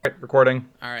recording.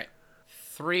 All right.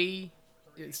 3.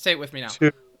 Say it with me now.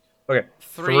 2. Okay.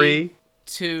 3, 3.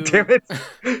 2. Damn it.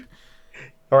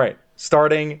 All right.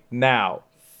 Starting now.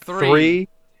 3, 3,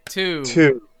 2,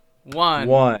 2, 1.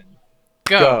 1.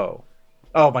 Go. Go.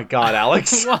 Oh my God,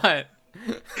 Alex. What?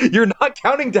 You're not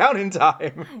counting down in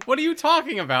time. What are you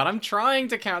talking about? I'm trying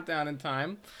to count down in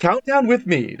time. Count down with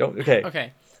me. Don't. Okay.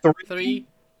 Okay. 3, 3,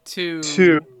 2,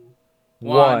 2,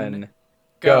 1. 1.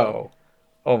 Go. Go.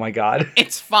 Oh my God.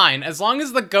 It's fine. As long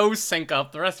as the go's sync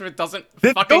up, the rest of it doesn't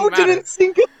The fucking go matter. didn't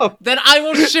sync up. Then I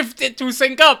will shift it to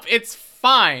sync up. It's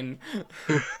fine.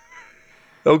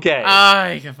 Okay.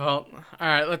 Well, all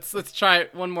right. Let's try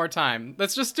it one more time.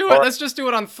 Let's just do it. Alright. Let's just do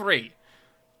it on 3.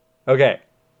 Okay.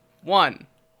 1,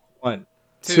 1,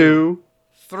 2, 2,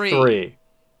 3. 3.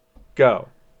 Go.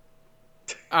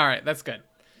 All right, that's good.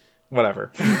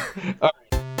 Whatever.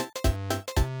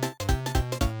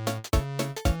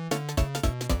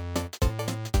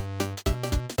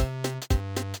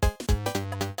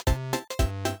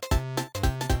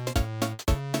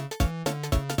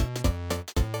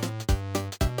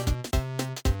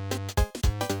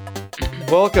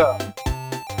 Welcome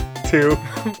to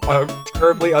a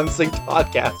terribly unsynced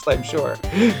podcast, I'm sure.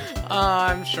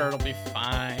 I'm sure it'll be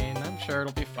fine.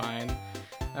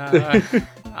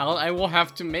 I will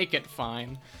have to make it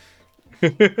fine. Oh,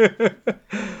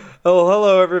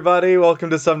 hello everybody. Welcome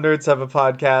to Some Nerds Have a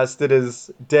Podcast. It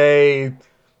is day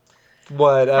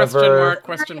whatever.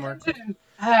 Question mark.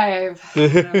 Hi. I'm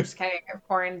just kidding. I'm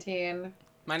quarantine.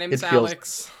 My name is It feels-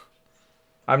 Alex.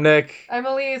 I'm Nick, I'm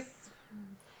Elise.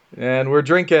 and we're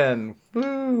drinking.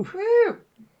 Woo. Woo!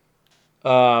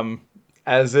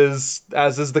 As is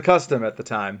the custom at the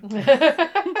time.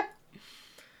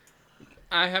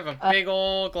 I have a big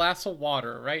old glass of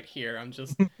water right here. I'm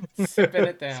just sipping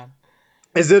it down.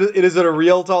 Is it a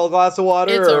real tall glass of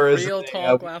water, It's a or is real it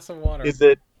tall glass of water. Is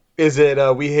it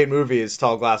We Hate Movies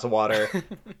tall glass of water?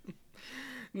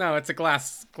 No, it's a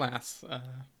glass. Oh,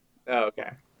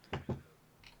 okay.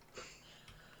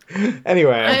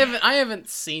 Anyway, I haven't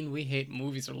seen We Hate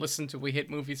Movies or listened to We Hate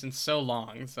Movies in so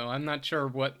long, so I'm not sure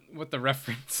what the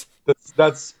reference.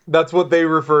 that's what they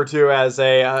refer to as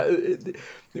the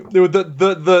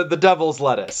devil's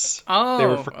lettuce. They Oh,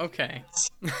 refer okay.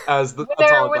 as the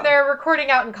when they're recording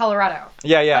out in Colorado.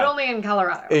 yeah But only in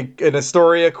Colorado. in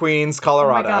Astoria, Queens, Oh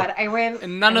Colorado. my God. I went.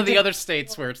 And none of the other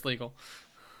states where it's legal.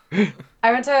 I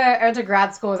went to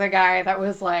grad school with a guy that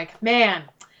was like, man,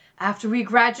 after we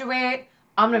graduate,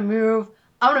 I'm gonna move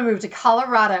to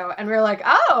Colorado. And we were like,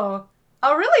 oh,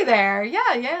 really there?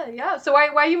 Yeah. So why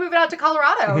are you moving out to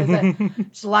Colorado? Is it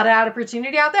just a lot of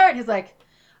opportunity out there? And he's like,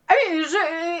 I mean,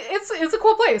 it's a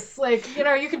cool place. Like,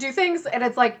 you can do things, and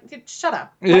it's like, dude, shut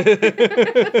up.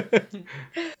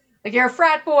 Like, you're a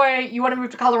frat boy, you want to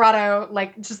move to Colorado,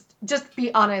 like, just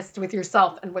be honest with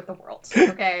yourself and with the world,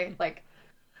 okay? Like,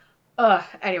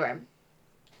 anyway.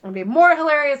 It would be more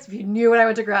hilarious if you knew what I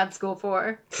went to grad school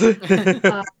for.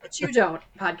 But you don't,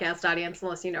 podcast audience,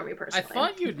 unless you know me I personally.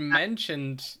 thought you'd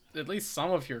mentioned at least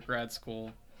some of your grad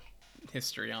school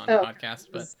history on Oh, podcast,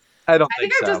 but I don't I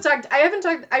think think I've so. just talked,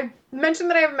 I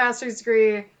mentioned that I have a master's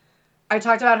degree. I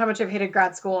talked about how much I've hated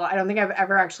grad school. I don't think I've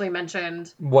ever actually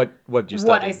mentioned What you studied?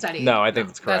 what I studied. No, I think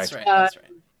that's correct. that's right. That's right.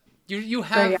 You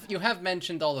have yeah. you have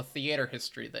mentioned all the theater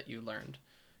history that you learned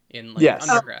in Yes.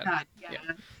 undergrad. Oh, God, yeah.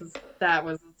 That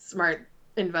was a smart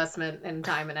investment in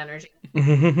time and energy.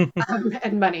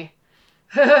 And money.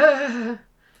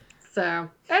 So,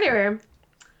 anyway.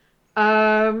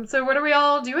 So what are we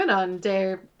all doing on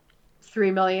day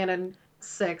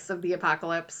 3,000,006 of the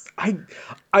apocalypse? I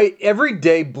every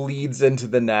day bleeds into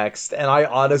the next, and I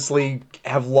honestly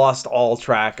have lost all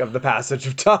track of the passage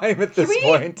of time at this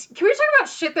point. Can we talk about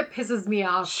shit that pisses me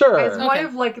off? Sure. As one Okay.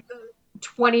 of like the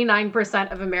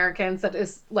 29% of Americans that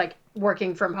is like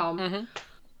working from home. Mm-hmm.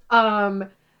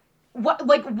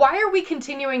 Why are we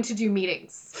continuing to do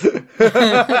meetings?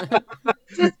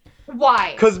 Just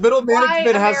why? Because middle Why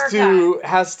management America?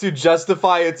 has to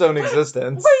justify its own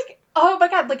existence. Like, oh my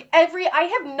God, like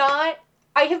I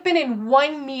have been in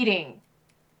one meeting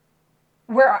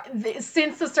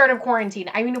since the start of quarantine.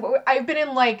 I mean, I've been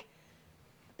in like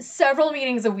several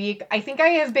meetings a week. I think I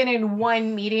have been in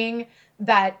one meeting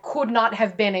that could not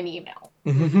have been an email.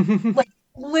 Like,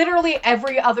 literally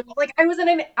every other, like, I was in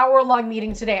an hour-long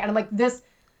meeting today, and I'm like,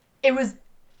 it was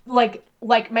like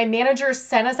my manager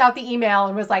sent us out the email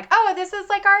and was like, oh, this is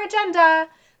like our agenda.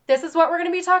 This is what we're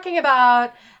going to be talking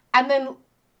about. And then,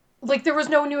 like, there was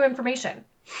no new information.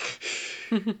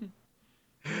 And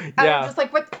I'm just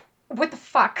like, what the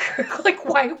fuck? Like,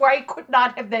 why could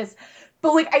not have this?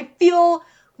 But like, I feel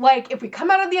like if we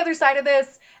come out on the other side of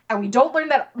this and we don't learn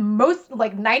that most,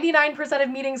 like 99% of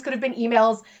meetings could have been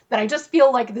emails, then I just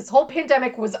feel like this whole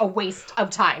pandemic was a waste of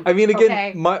time. I mean, again,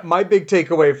 okay? my big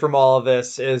takeaway from all of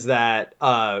this is that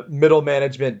middle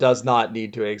management does not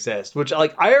need to exist, which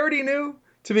like I already knew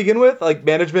to begin with. Like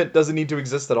management doesn't need to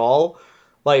exist at all.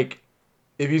 Like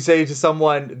if you say to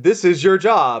someone, "This is your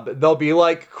job," they'll be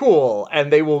like, "Cool,"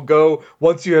 and they will go.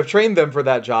 Once you have trained them for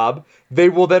that job, they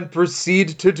will then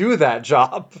proceed to do that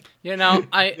job. You know,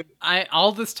 I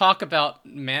all this talk about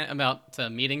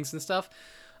meetings and stuff.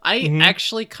 I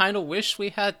actually kind of wish we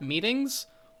had meetings,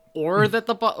 or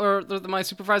that my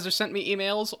supervisor sent me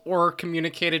emails, or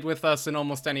communicated with us in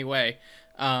almost any way.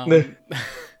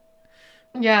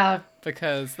 Yeah.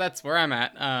 Because that's where I'm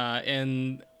at.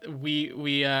 And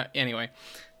we anyway.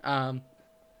 I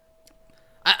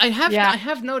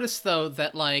have noticed though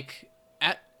that like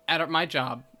at my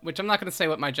job, which I'm not going to say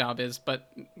what my job is, but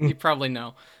you probably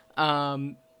know.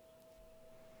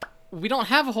 We don't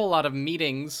have a whole lot of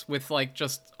meetings with like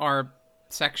just our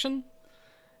section,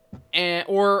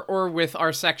 or with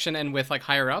our section and with like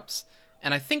higher ups,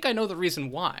 and I think I know the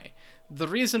reason why. The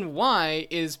reason why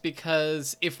is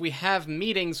because if we have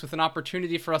meetings with an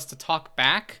opportunity for us to talk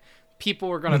back, people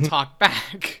are going to talk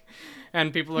back.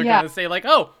 And people are going to say like,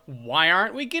 oh, why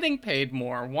aren't we getting paid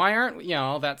more? Why aren't we,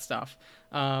 all that stuff.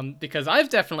 Because I've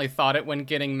definitely thought it when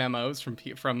getting memos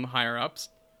from higher ups.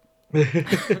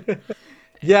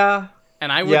 Yeah. And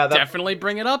I would definitely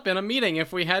bring it up in a meeting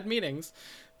if we had meetings.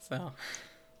 So.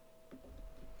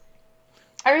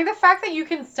 I mean, the fact that you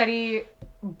can study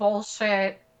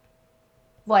bullshit.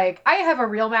 Like, I have a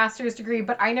real master's degree,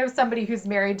 but I know somebody who's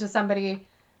married to somebody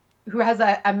who has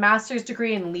a master's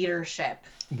degree in leadership.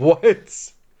 What?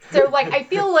 So, like, I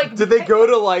feel like... Did they go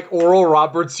to, like, Oral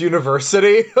Roberts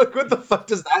University? Like, what the fuck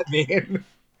does that mean?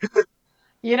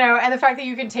 You know, and the fact that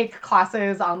you can take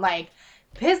classes on, like,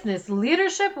 Business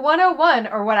Leadership 101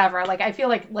 or whatever. Like, I feel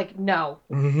like no.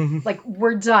 Like,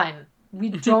 we're done. We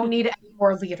don't need any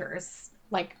more leaders.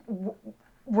 Like,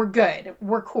 we're good.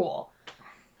 We're cool.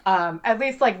 At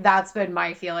least, like, that's been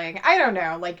my feeling. I don't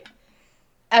know, like,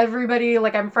 everybody,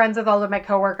 like, I'm friends with all of my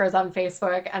coworkers on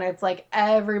Facebook, and it's like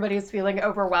everybody's feeling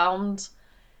overwhelmed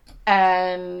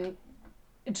and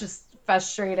just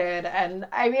frustrated. And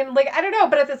I mean, like, I don't know,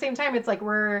 but at the same time, it's like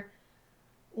we're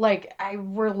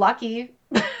lucky.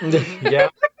 Yeah.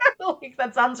 Like,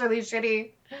 that sounds really shitty.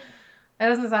 It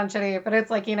doesn't sound shitty, but it's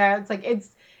like,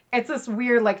 it's this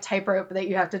weird, like, tightrope that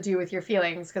you have to do with your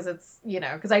feelings, because it's,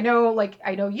 because I know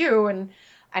you, and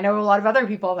I know a lot of other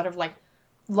people that have, like,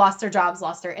 lost their jobs,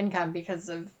 lost their income because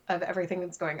of everything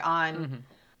that's going on,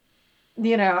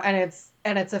 and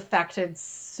it's affected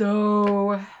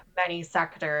so many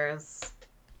sectors.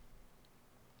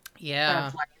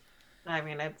 Yeah. I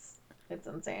mean, it's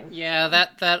insane. Yeah,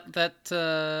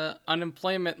 that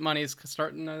unemployment money is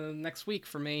starting next week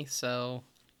for me, so.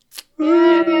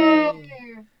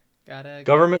 Yay.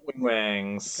 Government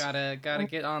wings. Gotta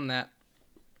get on that.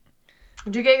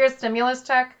 Did you get your stimulus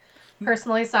check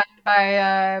personally signed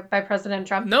by President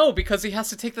Trump? No, because he has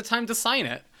to take the time to sign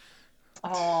it.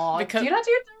 Oh, do you not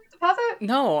do your direct deposit?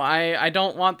 No, I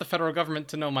don't want the federal government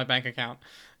to know my bank account.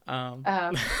 So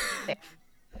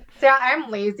yeah, I'm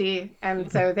lazy,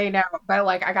 and so they know. But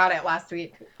like, I got it last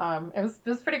week. It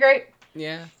was pretty great.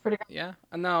 Yeah, it's pretty great. Yeah.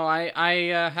 No,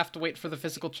 I have to wait for the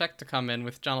physical check to come in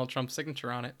with Donald Trump's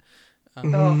signature on it.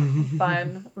 Oh,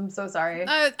 fun! I'm so sorry.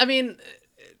 I mean,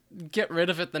 get rid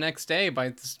of it the next day by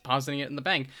depositing it in the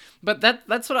bank. But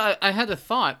that's what I had a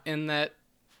thought in that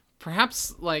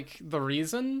perhaps like the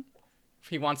reason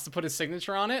he wants to put his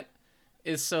signature on it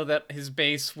is so that his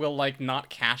base will like not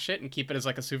cash it and keep it as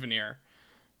like a souvenir.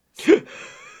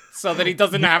 So that he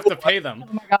doesn't have to pay them.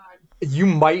 Oh my god. You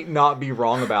might not be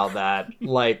wrong about that.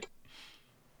 Like,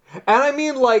 and I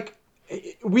mean, like,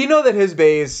 we know that his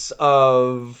base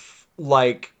of,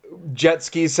 like, jet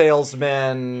ski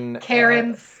salesmen,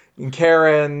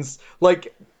 Karens,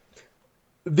 like,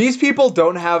 these people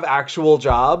don't have actual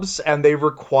jobs, and they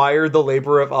require the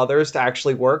labor of others to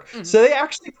actually work. Mm-hmm. So they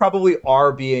actually probably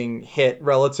are being hit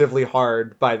relatively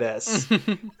hard by this.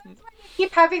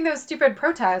 Keep having those stupid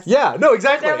protests. Yeah, no,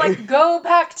 exactly. They're like, go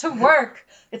back to work.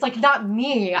 It's like, not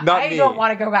me. I don't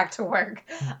want to go back to work.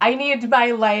 I need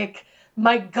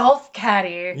my golf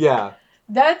caddy. Yeah.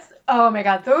 Oh my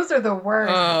god, those are the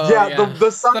worst. The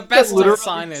signs the best that literally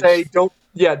signage. say,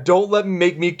 don't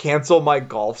make me cancel my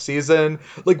golf season.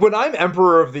 Like, when I'm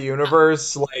Emperor of the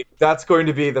Universe, like, that's going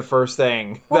to be the first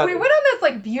thing. Well, we went on this,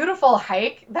 like, beautiful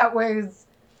hike that was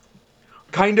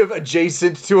kind of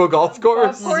adjacent to a golf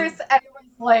course. Of course, and it was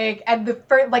like, and the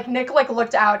first, like, Nick, like,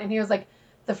 looked out and he was like,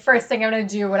 the first thing I'm going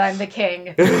to do when I'm the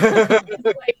king is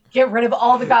like get rid of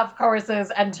all the golf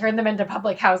courses and turn them into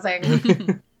public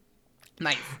housing.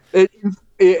 Nice.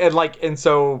 And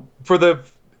so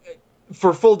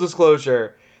for full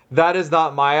disclosure, that is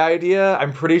not my idea.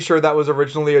 I'm pretty sure that was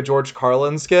originally a George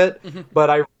Carlin skit,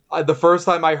 but the first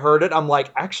time I heard it, I'm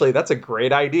like, actually, that's a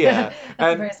great idea.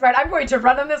 That's very smart. I'm going to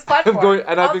run on this platform.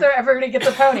 Everybody gets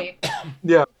a pony.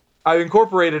 Yeah, I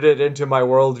incorporated it into my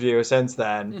worldview since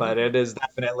then, but it is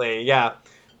definitely, yeah.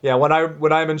 When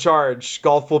I'm in charge,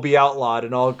 golf will be outlawed,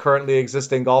 and all currently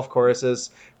existing golf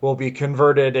courses will be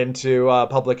converted into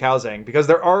public housing because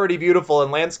they're already beautiful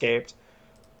and landscaped.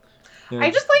 Yeah.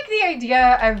 I just like the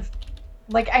idea of,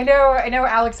 like, I know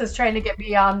Alex is trying to get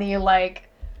me on the like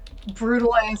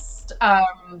brutalist,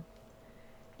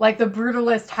 like the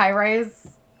brutalist high-rise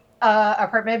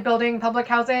apartment building public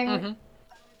housing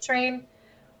train,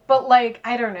 but like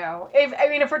I don't know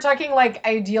if we're talking like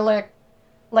idyllic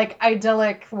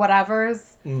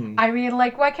whatevers. I mean,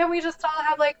 like, why can't we just all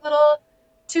have like little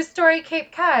 2-story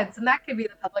Cape Cods, and that could be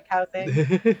the public housing.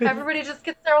 Everybody just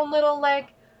gets their own little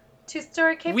like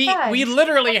 2-story Cape Cod. We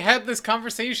literally had this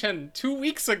conversation 2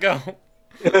 weeks ago on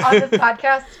this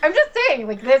podcast. I'm just saying,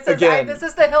 like, this is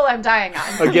the hill I'm dying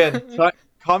on. Again,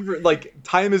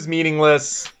 time is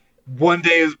meaningless. One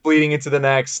day is bleeding into the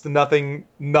next. Nothing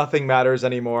matters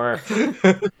anymore.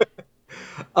 Speaking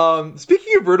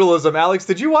of brutalism, Alex,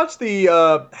 did you watch the?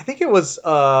 I think it was.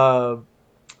 Oh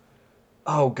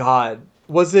God,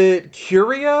 was it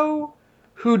Curio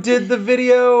who did the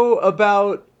video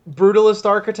about brutalist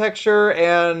architecture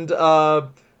and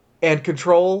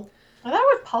control? Well, that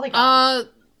was Polygon.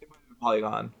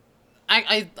 Polygon.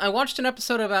 I watched an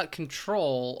episode about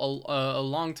Control a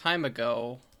long time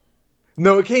ago.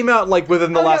 No, it came out like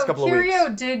within the last couple of weeks. Curio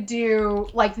did do,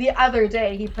 like, the other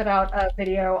day he put out a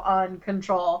video on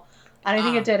Control, and I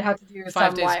think it did have to do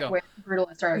somewhat with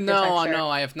brutalist architecture. No,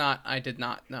 I have not. I did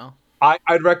not. No.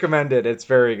 I'd recommend it. It's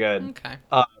very good. Okay.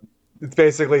 It's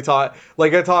basically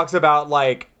it talks about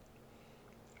like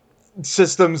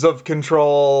systems of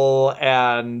control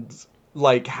and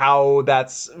like how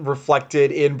that's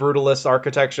reflected in brutalist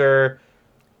architecture.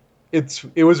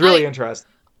 It was really interesting.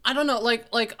 I don't know, like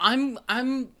I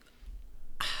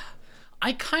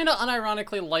kind of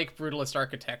unironically like brutalist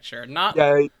architecture. Not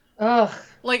Ugh.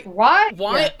 Like why?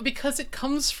 Yeah. Because it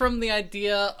comes from the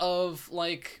idea of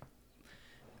like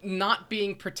not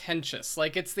being pretentious.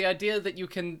 Like it's the idea that you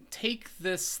can take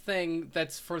this thing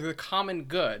that's for the common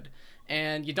good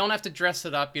and you don't have to dress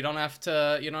it up, you don't have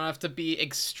to be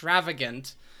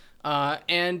extravagant.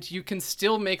 And you can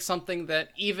still make something that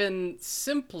even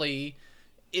simply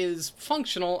is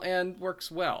functional and works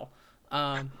well.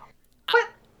 But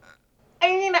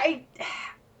I mean, I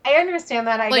understand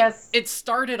that. I guess it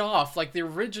started off like the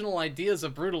original ideas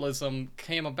of brutalism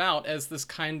came about as this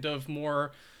kind of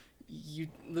more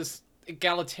this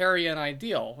egalitarian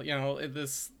ideal,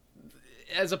 this,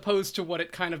 as opposed to what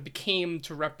it kind of became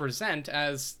to represent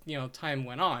as time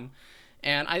went on.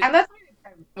 And that's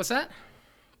what's that?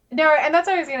 No, and that's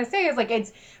what I was going to say is like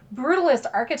it's brutalist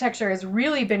architecture has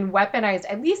really been weaponized,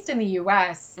 at least in the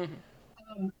U.S.,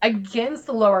 against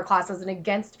the lower classes and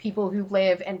against people who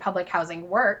live in public housing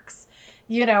works,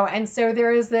 and so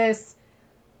there is this,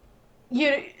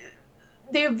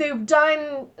 they've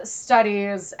done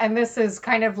studies, and this is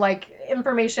kind of like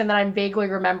information that I'm vaguely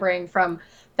remembering from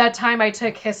that time I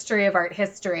took history of art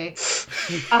history.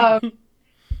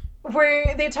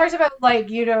 Where they talked about, like,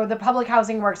 the public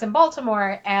housing works in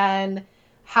Baltimore and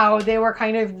how they were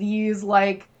kind of these,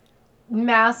 like,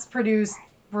 mass-produced,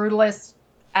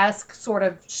 brutalist-esque sort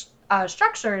of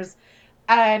structures,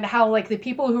 and how, like, the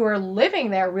people who are living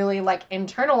there really, like,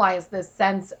 internalize this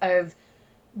sense of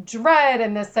dread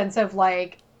and this sense of,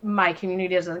 like, my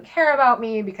community doesn't care about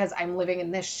me because I'm living in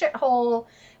this shithole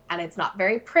and it's not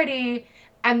very pretty.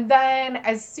 And then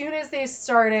as soon as they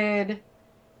started...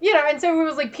 and so it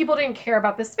was like people didn't care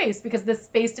about this space because this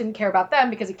space didn't care about them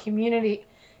because it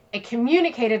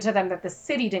communicated to them that the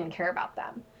city didn't care about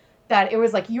them. That it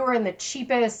was like, you are in the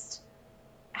cheapest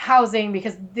housing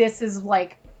because this is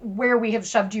like where we have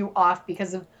shoved you off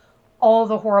because of all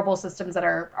the horrible systems that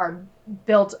are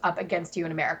built up against you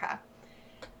in America.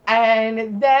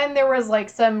 And then there was like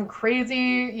some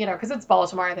crazy, because it's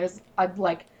Baltimore, there's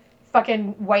like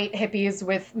fucking white hippies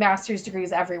with master's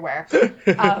degrees everywhere.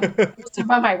 Most of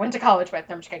them I went to college with.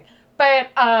 No, I'm just kidding. But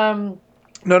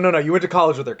No. You went to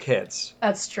college with their kids.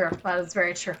 That's true. That is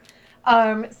very true.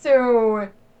 So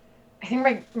I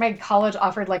think my college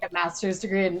offered like a master's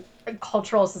degree in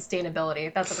cultural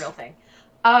sustainability. That's a real thing.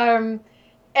 But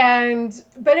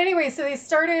anyway, so they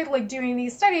started like doing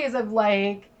these studies of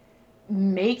like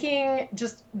making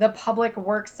just the public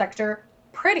works sector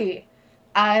pretty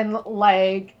and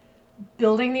like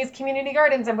building these community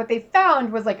gardens. And what they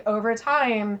found was like over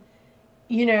time,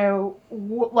 you know,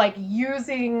 like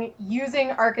using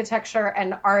architecture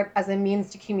and art as a means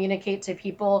to communicate to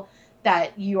people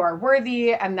that you are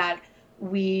worthy and that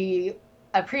we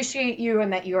appreciate you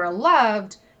and that you are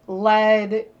loved,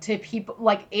 led to people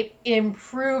like it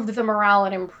improved the morale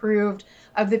and improved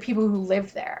of the people who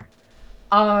lived there.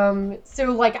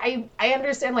 So like I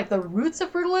understand like the roots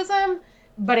of brutalism,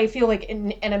 but I feel like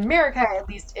in America at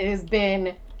least it has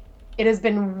been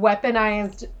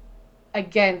weaponized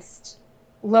against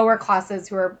lower classes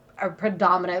who are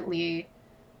predominantly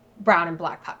brown and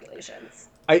black populations.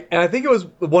 I think it was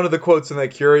one of the quotes in that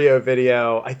Curio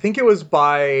video. I think it was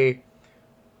by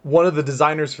one of the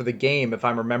designers for the game, if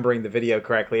I'm remembering the video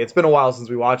correctly. It's been a while since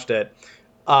we watched it.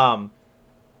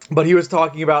 But he was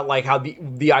talking about like how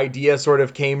the idea sort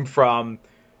of came from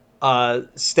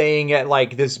staying at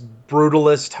like this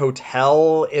brutalist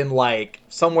hotel in like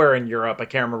somewhere in Europe. I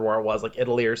can't remember where it was, like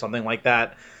Italy or something like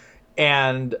that.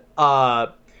 And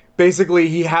basically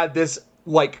he had this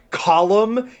like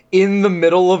column in the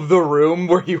middle of the room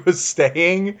where he was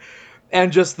staying,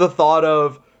 and just the thought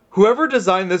of whoever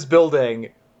designed this building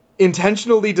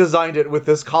intentionally designed it with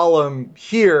this column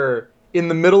here in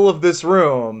the middle of this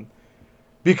room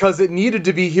because it needed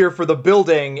to be here for the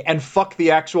building and fuck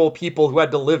the actual people who had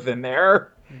to live in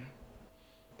there.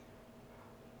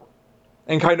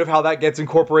 And kind of how that gets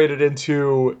incorporated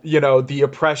into, you know, the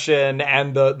oppression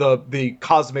and the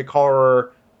cosmic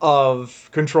horror of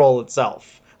Control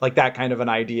itself. Like that kind of an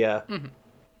idea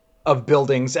of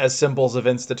buildings as symbols of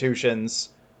institutions.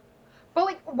 But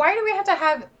like, why do we have to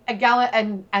have a gala?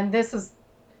 And this is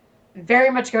very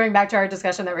much going back to our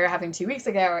discussion that we were having 2 weeks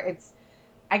ago. It's,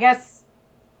 I guess,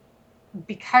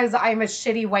 because I'm a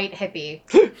shitty white hippie.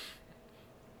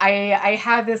 I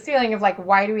have this feeling of like,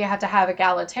 why do we have to have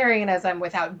egalitarianism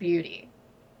without beauty?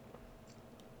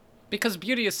 Because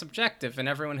beauty is subjective and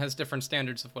everyone has different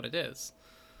standards of what it is.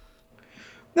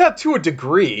 Not to a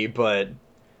degree, but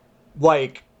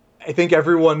like I think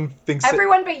everyone thinks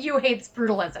everyone but you hates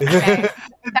brutalism. Okay?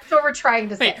 That's what we're trying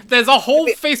to say. Hey, there's a whole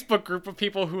Facebook group of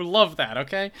people who love that.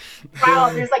 Okay. Wow,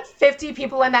 there's like 50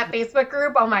 people in that Facebook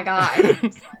group. Oh my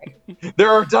god. There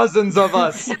are dozens of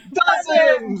us.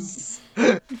 Dozens.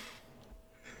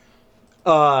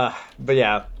 But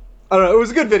yeah, I don't know. It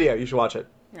was a good video. You should watch it.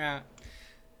 Yeah,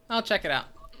 I'll check it out.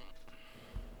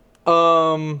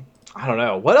 I don't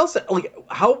know. What else? Like,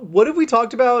 what have we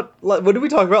talked about? What did we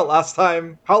talk about last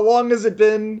time? How long has it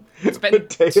been? It's been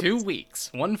 2 weeks.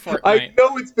 1 fortnight. I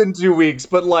know it's been 2 weeks,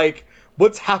 but like,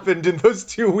 what's happened in those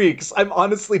 2 weeks? I'm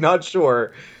honestly not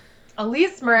sure.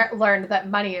 Elise learned that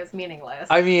money is meaningless.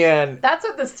 I mean, that's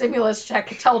what the stimulus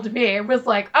check told me. It was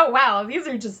like, oh wow, these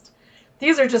are just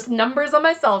numbers on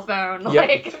my cell phone. Yep.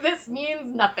 Like, this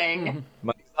means nothing.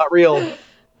 Money's not real.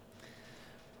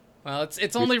 Well,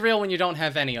 it's only real when you don't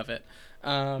have any of it.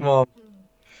 Well,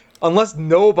 unless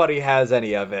nobody has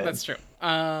any of it. That's true.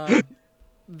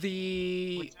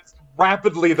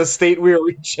 Rapidly the state we are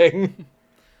reaching.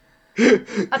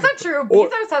 That's not true.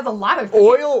 Bezos has a lot of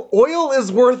oil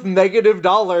is worth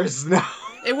 -$dollars now.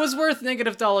 It was worth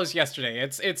 $- yesterday.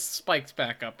 It's spiked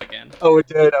back up again. Oh, it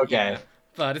did? Okay. Yeah,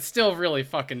 but it's still really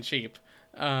fucking cheap.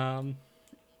 So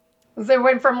it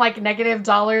went from like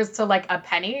 $- to like a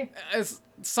penny? It's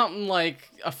something like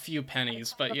a few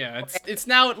pennies, but yeah, it's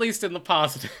now at least in the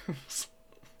positives.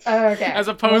 Okay. As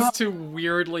opposed to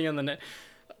weirdly in the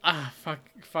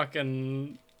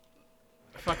fucking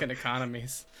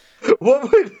economies.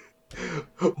 What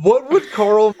would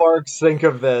Karl Marx think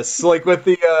of this? Like with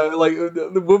the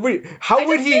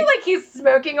I feel like he's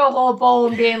smoking a whole bowl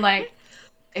and being like,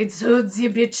 I told you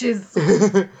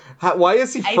bitches. Why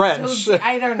is he French?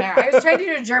 I don't know. I was trying to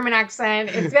do a German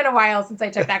accent. It's been a while since I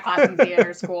took that class in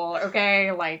theater school.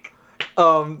 Okay, like.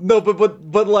 No,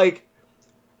 but like.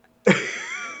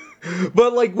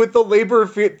 But like with the labor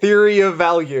theory of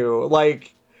value,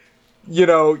 like, you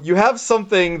know, you have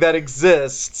something that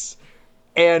exists,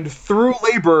 and through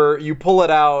labor you pull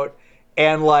it out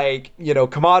and, like, you know,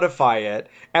 commodify it,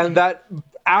 and that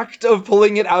act of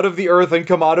pulling it out of the earth and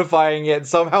commodifying it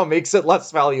somehow makes it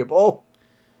less valuable.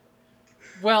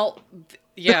 Well,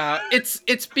 yeah,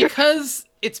 it's because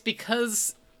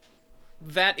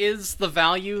that is the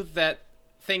value that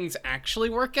things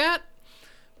actually work at,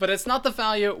 but it's not the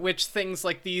value at which things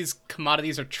like these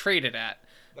commodities are traded at.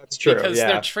 That's true, because yeah.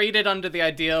 they're traded under the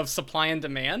idea of supply and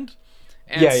demand.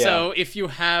 And so if you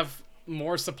have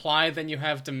more supply than you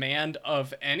have demand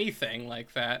of anything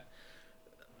like that,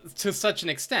 to such an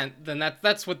extent, then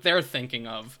that's what they're thinking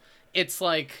of. It's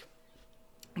like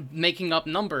making up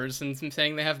numbers and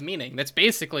saying they have meaning. That's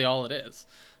basically all it is.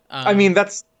 I mean,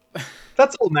 that's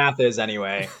all math is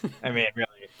anyway. I mean, really,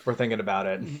 if we're thinking about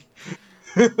it.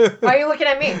 Why are you looking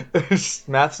at me?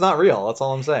 Math's not real. That's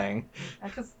all I'm saying.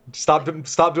 Because Stop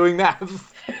doing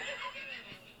math.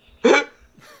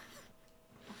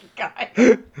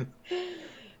 God.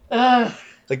 Ugh.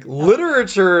 Like,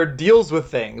 literature deals with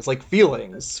things like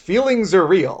feelings. Feelings are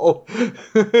real.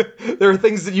 There are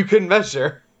things that you can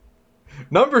measure.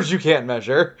 Numbers you can't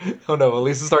measure. Oh no,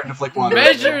 Elisa's starting to flick water.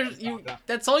 Measure you.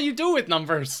 That's all you do with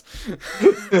numbers.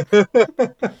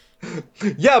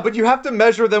 Yeah, but you have to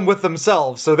measure them with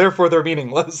themselves, so therefore they're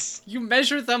meaningless. You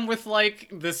measure them with like,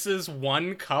 this is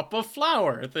 1 cup of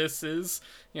flour. This is,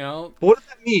 What does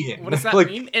that mean? what does that Like,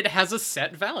 mean? It has a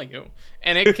set value,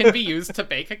 and it can be used to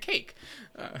bake a cake.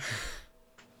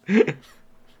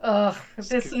 Ugh.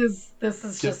 This is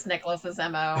just Nicholas's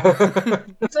MO.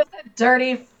 Just a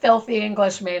dirty, filthy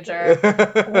English major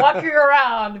walking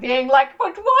around being like,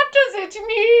 but what does it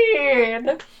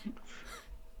mean?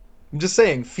 I'm just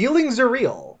saying, feelings are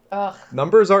real. Ugh.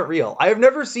 Numbers aren't real. I have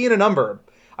never seen a number.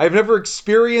 I've never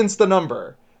experienced a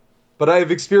number, but I have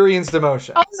experienced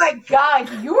emotions. Oh my god,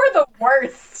 you are the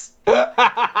worst.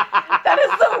 That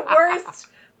is the worst.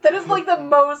 That is like the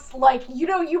most, like, you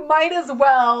might as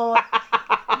well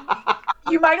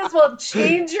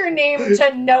change your name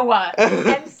to Noah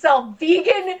and sell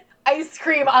vegan ice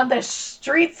cream on the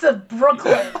streets of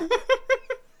Brooklyn.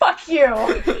 Fuck you.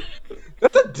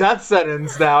 That's a death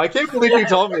sentence now. I can't believe you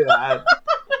told me that.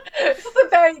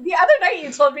 The other night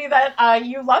you told me that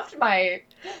you loved my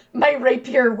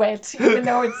rapier wit, even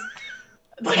though it's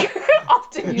like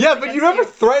often used. Yeah, but you against never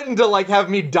threatened to like have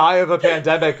me die of a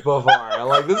pandemic before.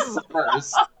 Like, this is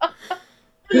worse.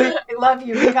 I love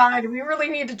you. God, we really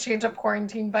need to change up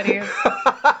quarantine buddies.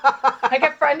 Like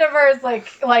a friend of ours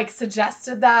like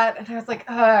suggested that, and I was like,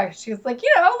 she was like,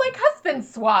 like husband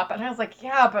swap, and I was like,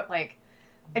 yeah, but like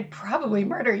I'd probably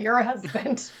murder your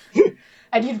husband.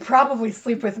 And you'd probably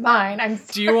sleep with mine.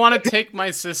 Do you want to take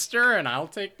my sister and I'll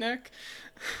take Nick?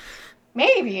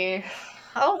 Maybe.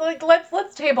 Oh, like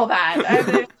let's table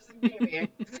that. Maybe.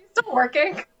 Is he still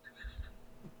working?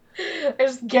 I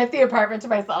just get the apartment to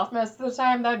myself most of the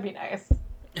time. That'd be nice.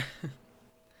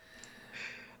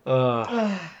 All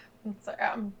So,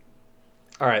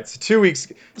 right, so 2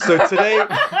 weeks. So today,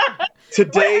 what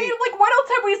else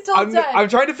have we still done? I'm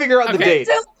trying to figure out the date.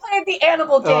 Still playing the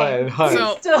animal game.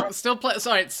 Still play.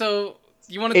 Sorry, so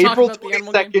you want to talk April about the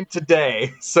animal game? 22nd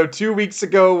today. So 2 weeks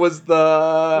ago was the...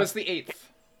 Was the 8th.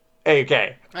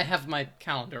 Okay. I have my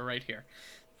calendar right here.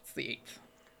 It's the 8th.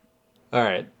 All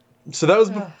right. So that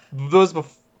was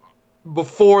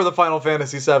before the Final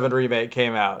Fantasy VII Remake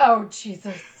came out. Oh,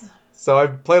 Jesus. So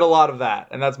I've played a lot of that,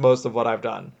 and that's most of what I've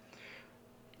done.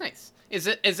 Nice. Is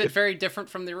it very different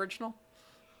from the original?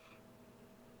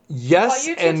 Yes, While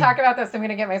you two talk about this, I'm going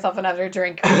to get myself another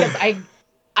drink because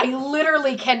I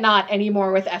literally cannot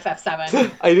anymore with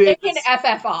FF7. It can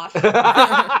FF off.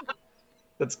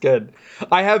 That's good.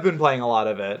 I have been playing a lot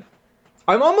of it.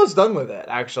 I'm almost done with it,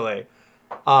 actually.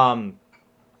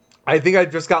 I think I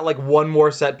just got like one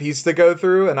more set piece to go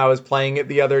through, and I was playing it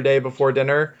the other day before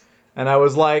dinner, and I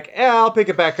was like, I'll pick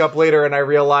it back up later, and I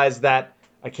realized that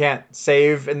I can't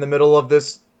save in the middle of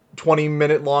this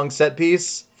 20-minute long set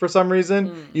piece for some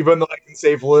reason, even though I can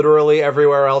save literally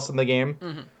everywhere else in the game.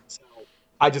 Mm-hmm. So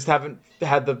I just haven't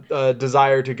had the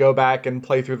desire to go back and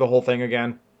play through the whole thing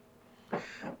again.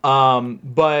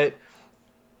 But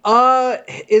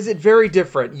is it very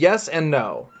different? Yes and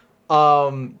no.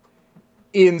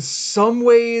 In some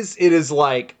ways, it is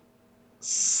like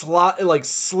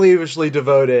slavishly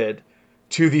devoted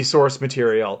to the source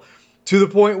material, to the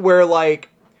point where like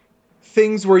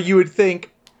things where you would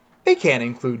think they can't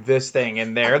include this thing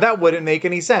in there, that wouldn't make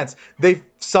any sense, they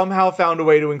somehow found a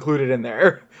way to include it in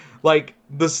there. Like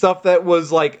the stuff that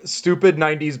was like stupid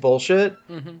 90s bullshit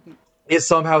is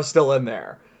somehow still in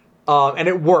there, and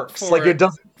it works. Like it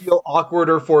doesn't feel awkward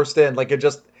or forced in. Like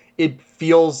it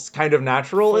feels kind of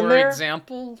natural in there. For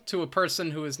example, to a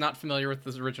person who is not familiar with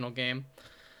this original game.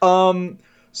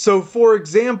 So for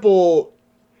example,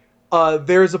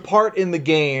 there's a part in the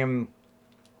game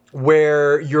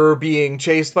where you're being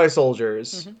chased by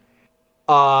soldiers,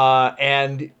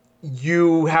 and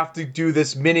you have to do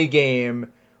this mini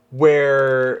game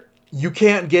where you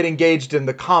can't get engaged in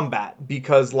the combat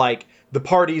because like the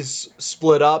party's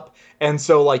split up, and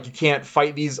so like you can't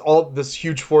fight this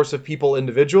huge force of people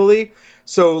individually.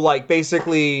 So like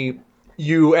basically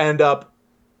you end up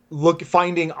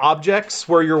finding objects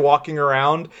where you're walking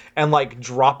around and like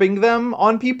dropping them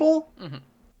on people.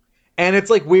 And it's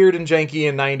like weird and janky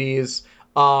in 90s.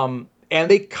 And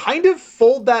they kind of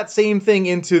fold that same thing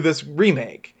into this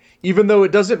remake, even though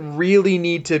it doesn't really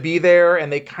need to be there,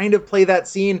 and they kind of play that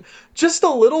scene just a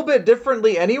little bit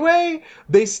differently anyway.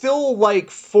 They still like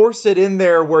force it in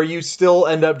there where you still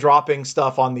end up dropping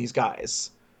stuff on these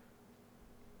guys.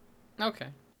 Okay.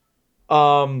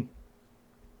 Um,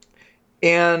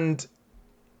 and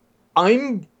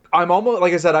I'm almost,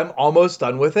 like I said, I'm almost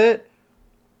done with it.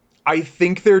 I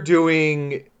think they're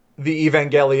doing the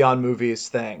Evangelion movies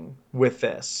thing with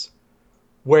this,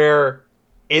 where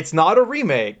it's not a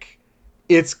remake,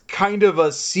 it's kind of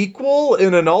a sequel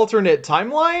in an alternate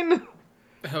timeline.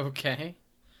 Okay.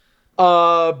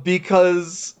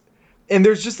 Because and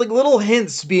there's just like little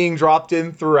hints being dropped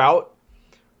in throughout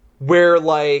where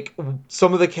like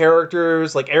some of the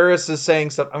characters, like Aerith is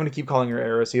saying stuff. I'm gonna keep calling her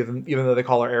Aerith, even though they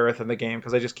call her Aerith in the game,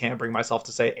 because I just can't bring myself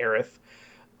to say Aerith.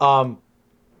 Um,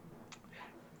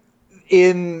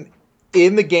 in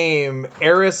in the game,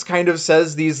 Eris kind of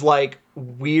says these like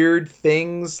weird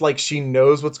things, like she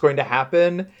knows what's going to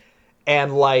happen,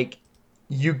 and like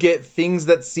you get things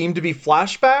that seem to be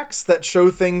flashbacks that show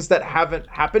things that haven't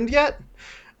happened yet.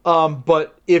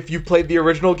 But if you've played the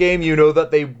original game, you know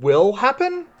that they will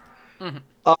happen.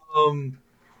 Mm-hmm. Um,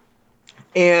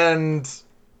 and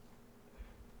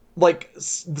like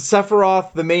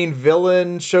Sephiroth, the main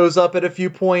villain, shows up at a few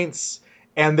points,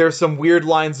 and there's some weird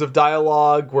lines of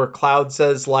dialogue where Cloud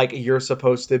says like "You're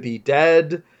supposed to be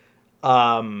dead,"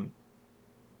 um,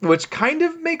 which kind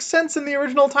of makes sense in the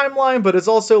original timeline, but it's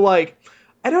also like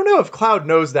I don't know if Cloud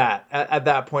knows that at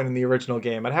that point in the original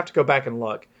game. I'd have to go back and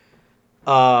look.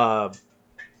 No,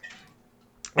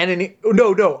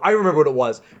 I remember what it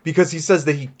was because he says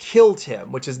that he killed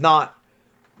him, which is not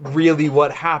really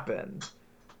what happened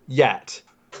yet.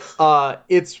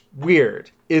 It's weird.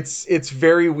 It's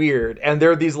very weird, and there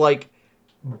are these like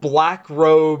black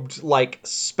robed like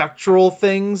spectral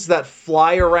things that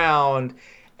fly around,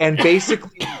 and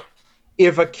basically,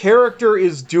 if a character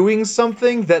is doing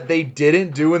something that they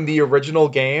didn't do in the original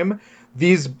game,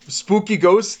 these spooky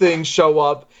ghost things show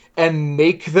up and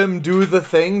make them do the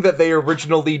thing that they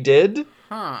originally did.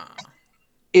 Huh.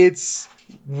 It's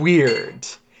weird.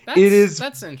 It is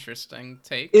That's interesting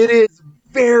take. it is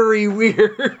very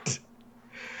weird.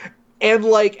 And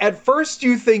like at first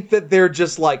you think that they're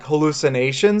just like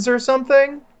hallucinations or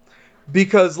something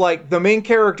because like the main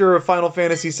character of Final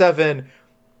Fantasy VII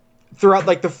throughout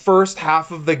like the first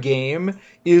half of the game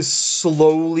is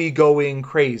slowly going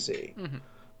crazy. Mm-hmm.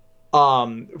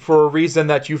 For a reason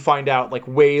that you find out like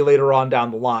way later on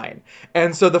down the line.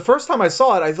 And so the first time I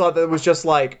saw it, I thought that it was just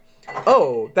like,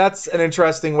 oh, that's an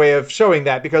interesting way of showing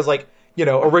that because like, you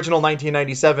know, original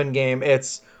 1997 game,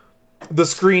 it's the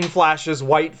screen flashes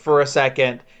white for a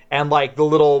second and like the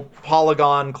little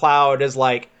polygon Cloud is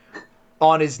like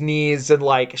on his knees and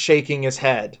like shaking his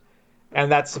head.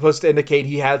 And that's supposed to indicate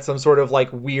he had some sort of like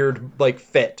weird like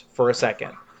fit for a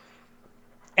second.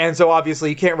 And so obviously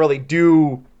you can't really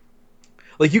do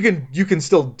like you can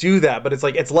still do that, but it's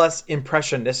like it's less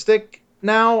impressionistic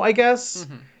now, I guess,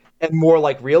 Mm-hmm. and more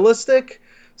like realistic.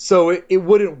 So it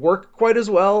wouldn't work quite as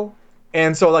well.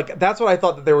 And so like that's what I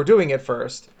thought that they were doing at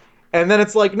first. And then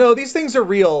it's like, no, these things are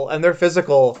real and they're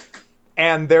physical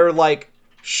and they're like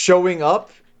showing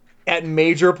up at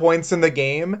major points in the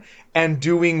game and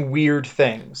doing weird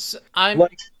things.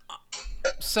 Like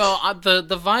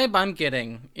The vibe I'm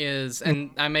getting is, and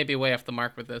I may be way off the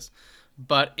mark with this,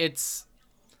 but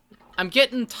I'm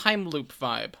getting time loop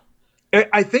vibe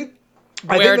I think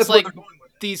where it's that's what like they're going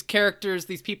with. these characters,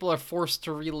 these people are forced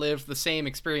to relive the same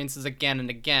experiences again and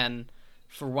again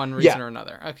for one reason Yeah. or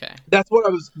another. Okay. That's why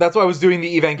I was doing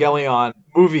the Evangelion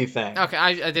movie thing. Okay,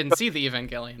 I didn't see the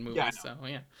Evangelion movie, Yeah, I know. so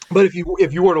yeah. But if you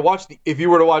were to watch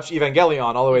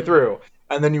Evangelion all the way through,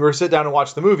 and then you were to sit down and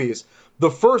watch the movies, the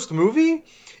first movie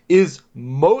is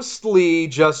mostly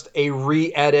just a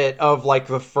re-edit of like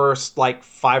the first like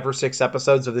 5 or 6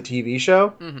 episodes of the TV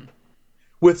show, Mm-hmm.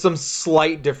 with some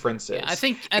slight differences. Yeah, I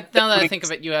think now that I think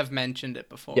of it, you have mentioned it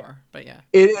before, Yeah. but yeah.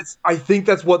 It's I think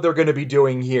that's what they're going to be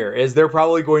doing here. Is they're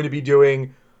probably going to be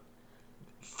doing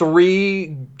 3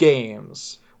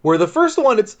 games where the first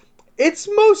one it's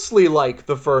mostly like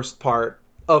the first part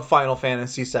of Final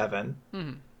Fantasy VII.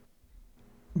 Mm-hmm.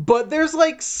 But there's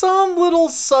like some little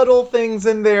subtle things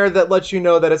in there that let you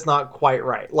know that it's not quite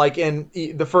right. Like in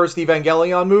the first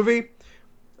Evangelion movie,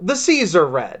 the seas are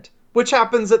red, which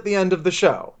happens at the end of the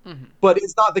show, Mm-hmm. but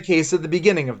it's not the case at the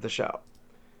beginning of the show.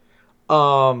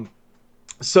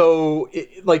 So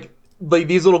like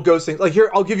these little ghost things. Like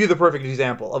here, I'll give you the perfect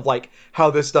example of like how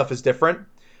this stuff is different.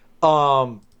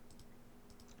 Um,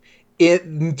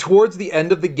 it towards the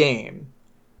end of the game,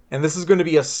 and this is going to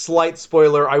be a slight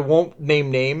spoiler. I won't name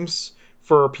names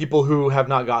for people who have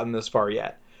not gotten this far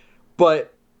yet.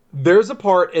 But there's a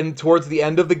part towards the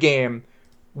end of the game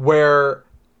where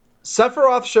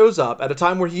Sephiroth shows up at a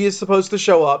time where he is supposed to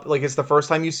show up, like it's the first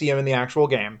time you see him in the actual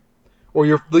game, or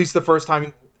you're at least the first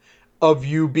time of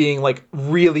you being like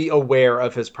really aware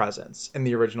of his presence in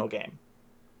the original game.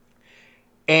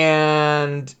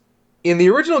 And in the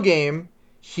original game,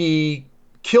 he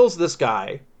kills this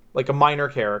guy, like a minor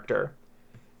character.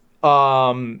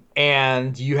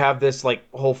 And you have this like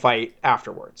whole fight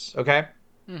afterwards, okay?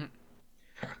 Mm-hmm.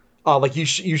 Like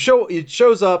it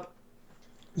shows up,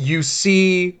 you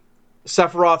see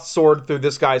Sephiroth's sword through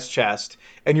this guy's chest,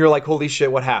 and you're like, holy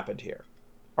shit, what happened here?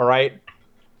 All right?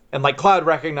 And like Cloud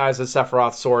recognizes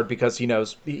Sephiroth's sword because he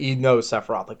knows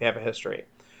Sephiroth, like they have a history.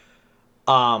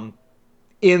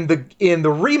 In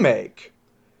the remake,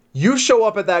 you show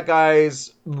up at that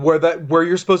guy's where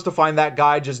you're supposed to find that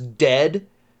guy just dead,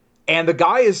 and the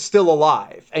guy is still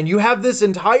alive, and you have this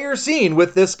entire scene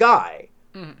with this guy.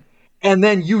 Mm-hmm. And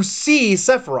then you see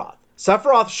Sephiroth.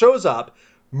 Sephiroth shows up,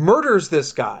 murders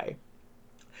this guy,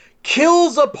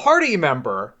 kills a party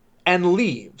member, and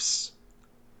leaves.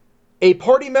 A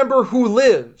party member who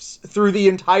lives through the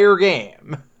entire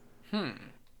game.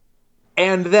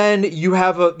 And then you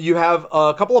have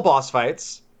a couple of boss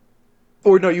fights.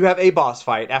 Or no, you have a boss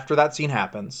fight after that scene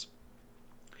happens.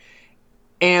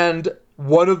 And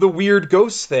one of the weird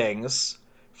ghost things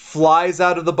flies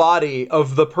out of the body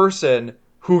of the person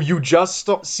who you just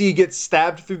see get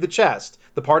stabbed through the chest.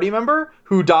 The party member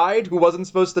who died, who wasn't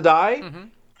supposed to die. Mm-hmm.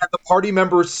 And the party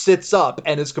member sits up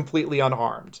and is completely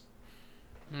unharmed.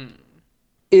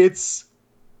 It's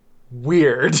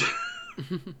weird.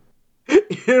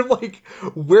 You're like,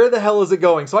 where the hell is it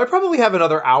going? So I probably have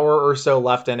another hour or so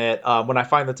left in it. When I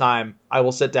find the time, I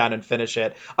will sit down and finish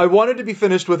it. I wanted to be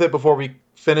finished with it before we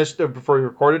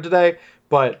recorded today,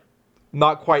 but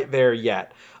not quite there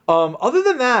yet. Other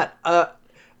than that,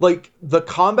 like the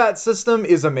combat system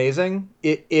is amazing.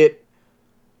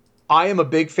 I am a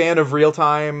big fan of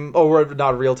real-time, or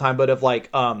not real-time, but of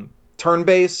like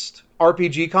turn-based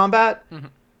RPG combat.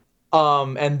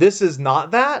 Mm-hmm. And this is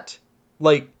not that.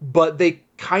 Like, but they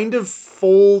kind of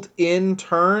fold in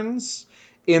turns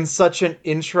in such an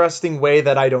interesting way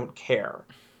that I don't care.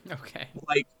 Okay.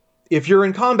 Like, if you're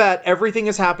in combat, everything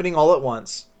is happening all at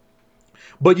once.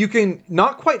 But you can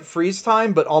not quite freeze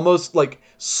time, but almost like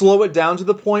slow it down to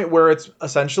the point where it's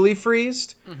essentially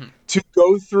freezed to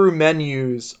go through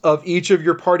menus of each of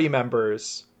your party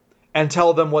members and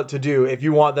tell them what to do if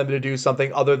you want them to do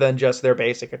something other than just their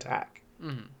basic attack.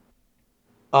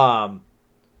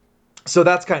 So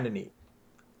that's kind of neat.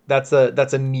 That's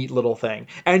a neat little thing.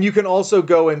 And you can also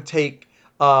go and take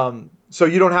so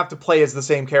you don't have to play as the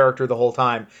same character the whole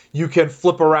time. You can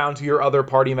flip around to your other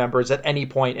party members at any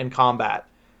point in combat.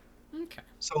 Okay.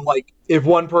 So like if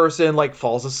one person like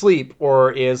falls asleep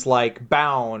or is like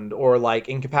bound or like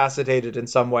incapacitated in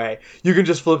some way, you can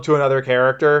just flip to another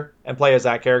character and play as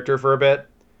that character for a bit.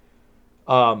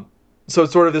 So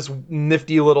it's sort of this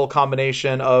nifty little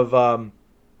combination of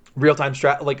real-time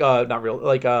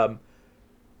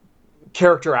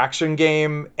character action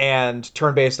game and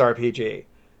turn-based RPG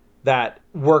that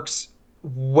works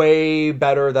way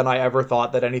better than I ever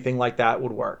thought that anything like that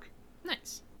would work.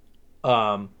 Nice.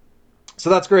 So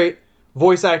that's great.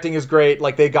 Voice acting is great.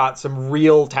 Like they got some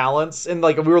real talents, and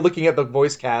like we were looking at the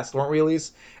voice cast, weren't we,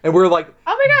 Elise? And we were like,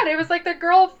 oh my god, it was like the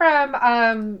girl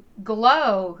from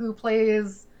Glow who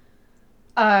plays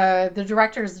the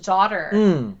director's daughter.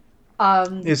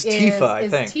 Is Tifa, I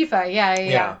think. Tifa,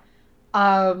 yeah.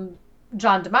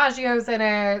 John DiMaggio's in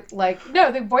it. Like,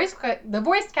 no, the voice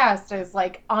cast is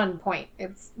like on point.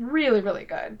 It's really, really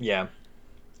good. Yeah.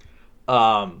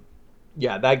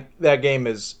 Yeah, that game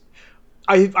is.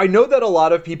 I know that a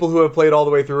lot of people who have played all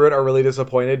the way through it are really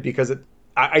disappointed because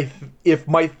if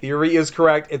my theory is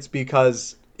correct, it's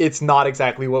because it's not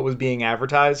exactly what was being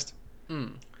advertised.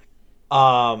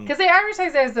 Because they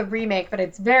advertise it as a remake, but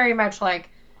it's very much like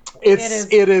it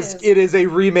is a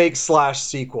remake /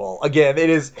 sequel. Again, it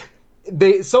is.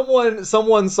 Someone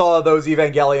saw those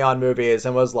Evangelion movies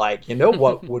and was like, you know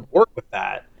what would work with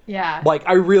that? Yeah. Like,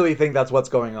 I really think that's what's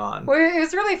going on. Well, it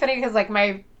was really funny because like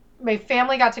my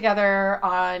family got together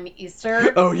on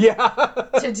Easter. Oh yeah.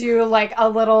 To do like a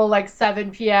little like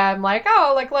 7 p.m. like,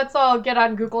 oh, like let's all get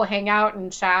on Google Hangout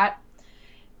and chat.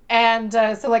 And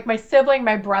so like my sibling,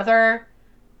 my brother,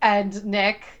 and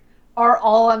Nick are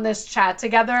all on this chat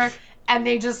together, and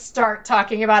they just start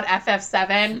talking about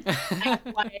FF7. And,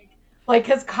 like,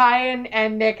 because Kai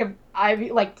and Nick have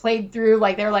like played through,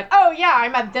 like they're like, oh yeah,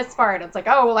 I'm at this part. It's like,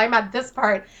 oh well, I'm at this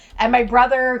part. And my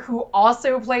brother, who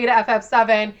also played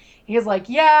FF7, he's like,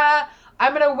 yeah,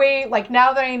 I'm gonna wait, like,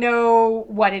 now that I know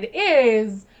what it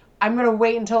is, I'm gonna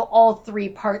wait until all 3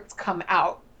 parts come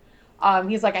out.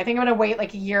 He's like, I think I'm gonna wait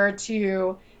like a year or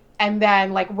two and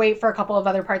then like wait for a couple of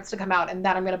other parts to come out, and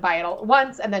then I'm gonna buy it all at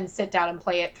once and then sit down and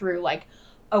play it through like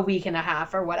a week and a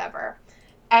half or whatever.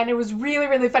 And it was really,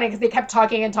 really funny because they kept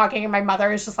talking and talking, and my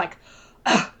mother is just like,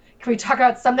 ugh, can we talk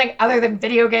about something other than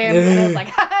video games? And I was like,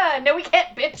 haha, no, we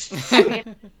can't, bitch. I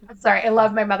mean, I'm sorry. I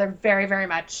love my mother very, very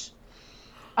much.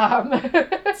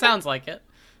 Sounds like it.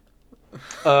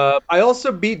 I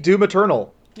also beat Doom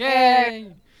Eternal.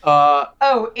 Yay!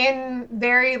 Oh, in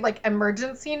very like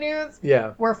emergency news,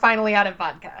 Yeah. we're finally out of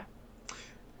vodka.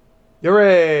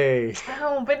 Hooray!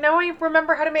 Oh, but now I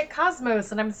remember how to make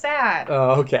Cosmos, and I'm sad.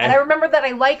 Oh, okay. And I remember that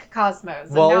I like Cosmos,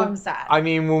 and now I'm sad. I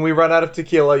mean, when we run out of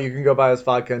tequila, you can go buy us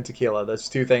vodka and tequila. That's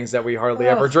 2 things that we hardly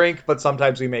ever drink, but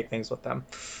sometimes we make things with them.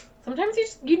 Sometimes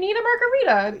you need a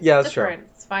margarita. It's yeah, that's different. true.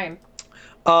 It's fine.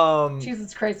 Um,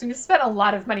 Jesus Christ, we've spent a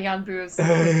lot of money on booze since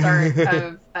the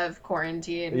start of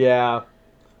quarantine. Yeah.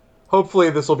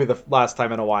 Hopefully this will be the last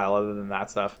time in a while other than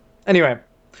that stuff. Anyway,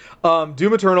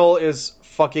 Doom Eternal is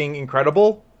fucking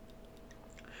incredible.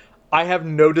 I have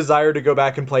no desire to go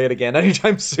back and play it again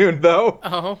anytime soon, though.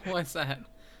 Oh, what's that?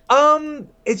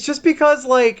 It's just because,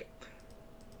 like,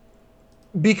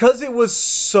 because it was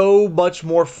so much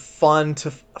more fun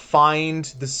to find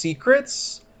the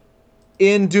secrets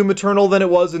in Doom Eternal than it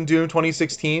was in Doom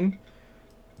 2016.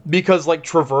 Because, like,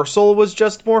 traversal was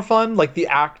just more fun. Like, the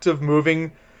act of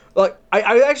moving... Like,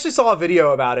 I actually saw a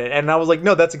video about it, and I was like,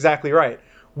 no, that's exactly right.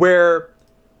 Where,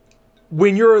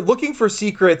 when you're looking for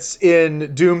secrets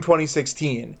in Doom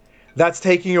 2016, that's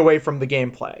taking away from the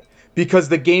gameplay. Because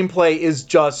the gameplay is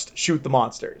just shoot the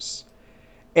monsters.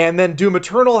 And then Doom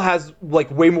Eternal has, like,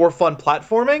 way more fun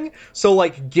platforming. So,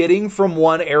 like, getting from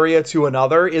one area to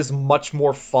another is much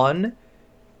more fun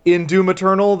in Doom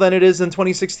Eternal than it is in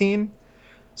 2016.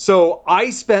 So I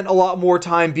spent a lot more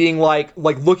time being like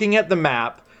looking at the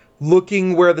map,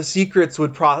 looking where the secrets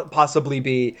would possibly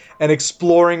be, and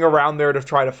exploring around there to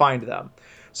try to find them.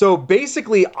 So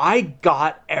basically, I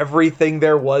got everything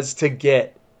there was to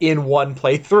get in one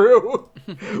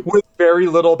playthrough with very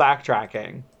little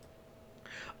backtracking.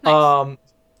 Nice.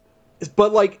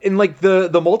 But like, and like the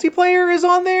multiplayer is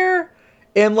on there,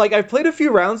 and like I've played a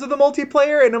few rounds of the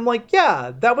multiplayer, and I'm like,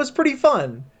 yeah, that was pretty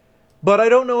fun. But I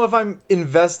don't know if I'm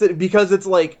invested because it's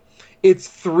like it's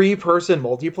 3-person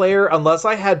multiplayer. Unless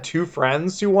I had 2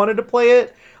 friends who wanted to play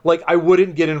it, like I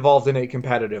wouldn't get involved in it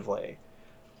competitively.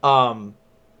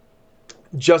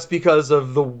 Just because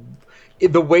of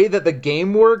the way that the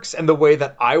game works and the way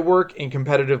that I work in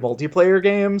competitive multiplayer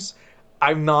games,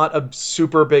 I'm not a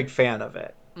super big fan of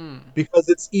it. Because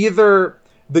it's either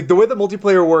the way the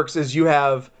multiplayer works is you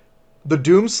have the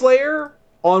Doomslayer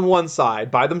on one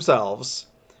side by themselves,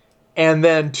 and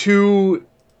then 2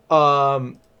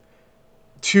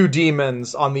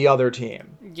 demons on the other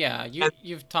team. Yeah,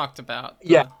 you've talked about.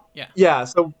 Yeah. Yeah.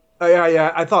 So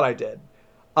I thought I did.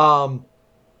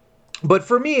 But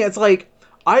for me, it's like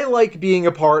I like being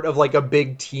a part of like a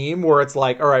big team where it's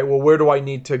like, all right, well, where do I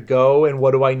need to go and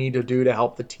what do I need to do to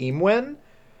help the team win?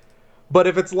 But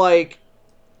if it's like,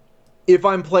 if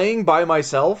I'm playing by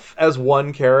myself as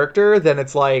one character, then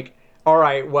it's like, all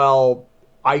right, well,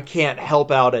 I can't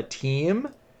help out a team.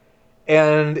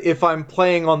 And if I'm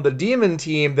playing on the demon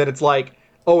team, then it's like,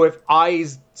 oh, if I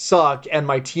suck and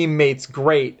my teammate's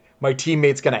great, my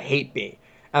teammate's gonna hate me.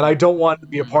 And I don't want to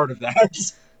be a part of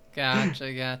that.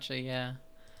 Gotcha, yeah.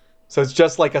 So it's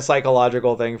just like a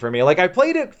psychological thing for me. Like, I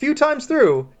played it a few times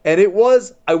through, and it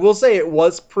was, I will say, it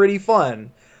was pretty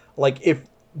fun.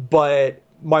 But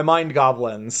my mind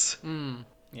goblins,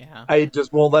 Yeah. I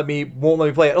just won't let me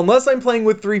play it unless I'm playing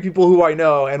with 3 people who I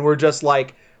know, and we're just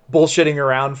like bullshitting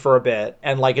around for a bit,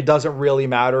 and like it doesn't really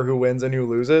matter who wins and who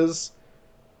loses.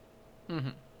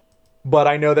 But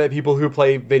I know that people who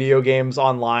play video games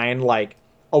online, like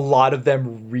a lot of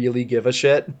them really give a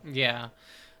shit, Yeah.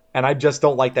 and I just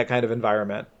don't like that kind of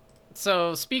environment.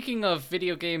 So, speaking of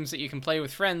video games that you can play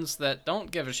with friends that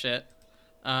don't give a shit,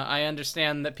 I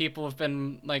understand that people have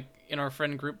been, like, in our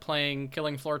friend group playing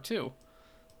Killing Floor 2.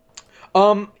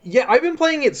 Yeah, I've been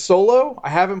playing it solo. I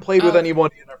haven't played with anyone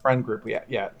in our friend group yet.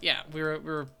 Yeah, we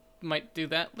might do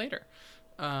that later.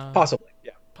 Possibly,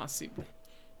 yeah. Possibly.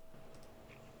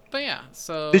 But yeah,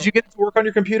 so... Did you get it to work on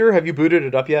your computer? Have you booted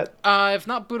it up yet? I've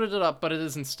not booted it up, but it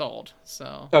is installed,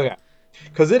 so... Okay.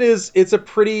 Because it's a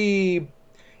pretty...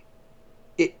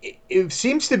 It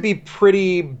seems to be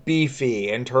pretty beefy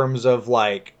in terms of,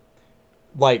 like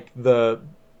the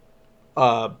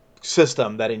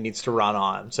system that it needs to run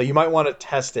on. So you might want to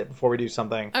test it before we do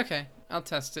something. Okay. I'll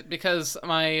test it because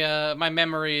my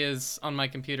memory is on my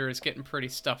computer is getting pretty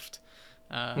stuffed.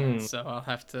 So I'll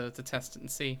have to test it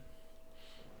and see.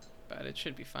 But it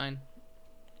should be fine.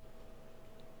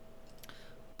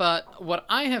 But what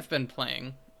I have been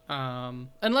playing,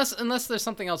 unless there's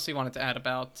something else you wanted to add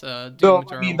about Doom No, I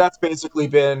Eternal. mean that's basically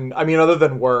been. I mean, other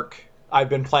than work, I've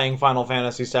been playing Final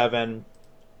Fantasy VII.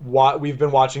 We've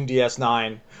been watching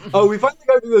DS9. Oh, we finally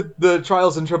got to the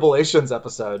Trials and Tribulations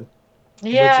episode,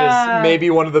 which is Yeah. maybe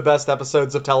one of the best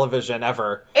episodes of television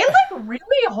ever. It like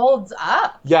really holds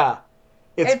up. Yeah,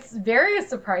 It's very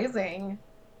surprising.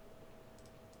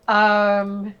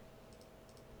 I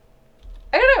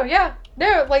don't know, yeah.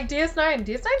 No, like DS9.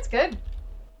 DS9's good.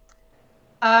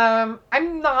 I'm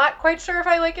not quite sure if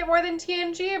I like it more than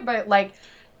TNG, but like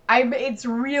it's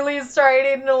really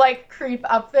starting to like creep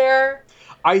up there.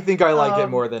 I think I like it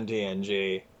Um, more than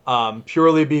TNG,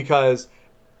 purely because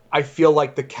I feel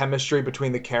like the chemistry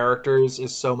between the characters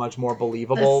is so much more the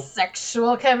believable.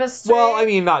 sexual chemistry. Well, I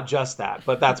mean, not just that,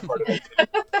 but that's part of it too.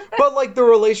 But like the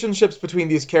relationships between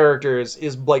these characters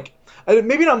is like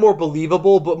maybe not more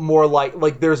believable, but more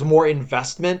like there's more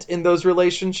investment in those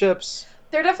relationships.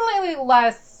 They're definitely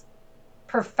less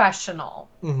professional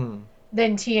Hmm.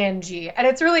 than TNG. And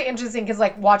it's really interesting because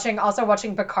like also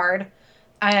watching Picard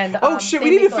and Oh shit, they we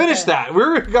need to make, like, finish that.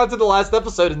 We got to the last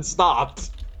episode and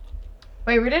stopped.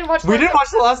 Wait, we didn't watch We didn't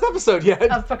watch the last episode yet.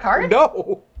 of Picard?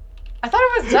 No. I thought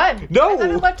it was done. No. I thought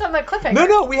it left on the cliffhanger.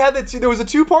 No, we had there was a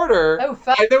two-parter. Oh,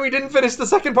 fuck. And then we didn't finish the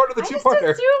second part of the I just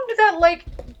two-parter. assumed that like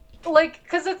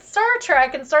because it's Star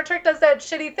Trek and Star Trek does that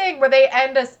shitty thing where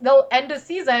they'll end a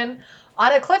season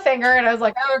on a cliffhanger, and I was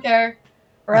like, oh, okay,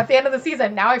 we're at the end of the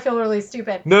season. Now I feel really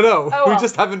stupid. No, Oh, we well.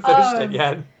 just haven't finished it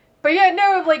yet. But yeah,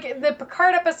 no, like the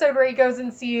Picard episode where he goes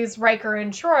and sees Riker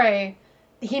and Troy,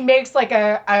 he makes like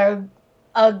a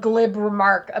glib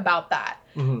remark about that,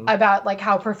 Mhm. about like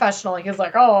how professional he's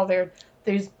like. Oh,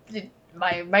 there's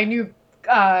my new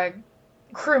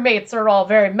crewmates are all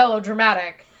very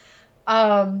melodramatic.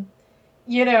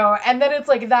 And then it's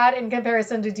like that in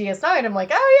comparison to DS9. I'm like,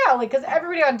 oh yeah, like because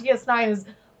everybody on DS9 is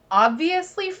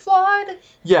obviously flawed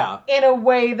Yeah. in a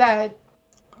way that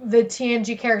the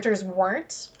TNG characters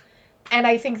weren't. And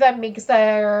I think that makes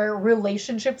their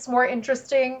relationships more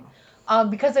interesting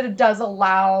because it does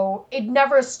allow, it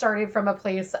never started from a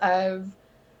place of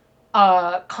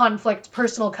conflict.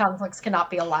 Personal conflicts cannot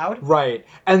be allowed. Right.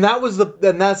 And that's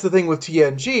the thing with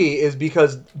TNG is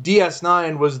because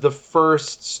DS9 was the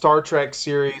first Star Trek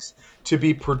series to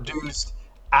be produced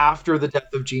after the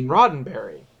death of Gene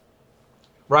Roddenberry.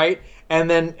 Right? And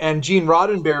Gene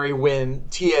Roddenberry, when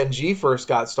TNG first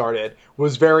got started,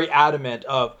 was very adamant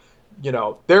of,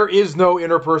 there is no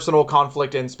interpersonal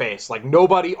conflict in space. Like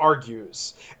nobody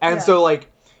argues. And Yeah. so like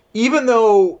even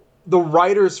though the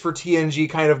writers for TNG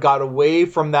kind of got away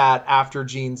from that after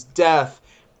Gene's death,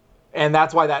 and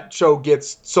that's why that show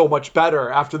gets so much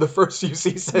better after the first few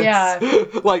seasons. Yeah.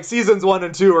 Like seasons 1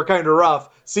 and 2 are kind of rough.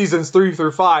 Seasons 3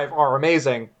 through 5 are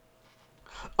amazing.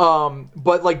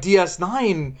 But like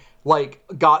DS9 like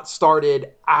got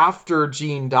started after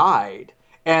Gene died.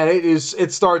 And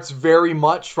it starts very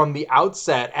much from the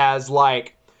outset as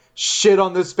like shit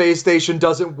on this space station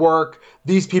doesn't work.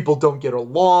 These people don't get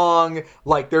along.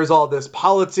 Like there's all this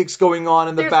politics going on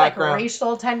in the There's background. like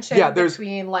racial tension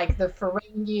between like the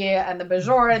Ferengi and the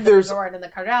Bajoran, the Bajoran and the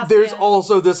Cardassian. There's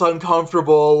also this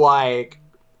uncomfortable like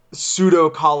pseudo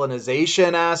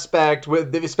colonization aspect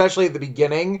with especially at the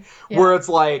beginning where it's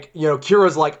like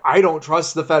Kira's like, I don't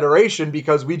trust the Federation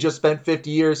because we just spent 50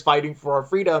 years fighting for our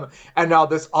freedom and now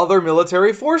this other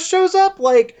military force shows up,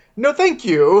 like no thank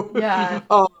you. Yeah.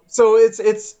 So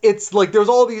it's like there's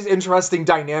all these interesting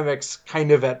dynamics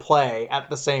kind of at play at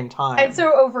the same time. And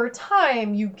so over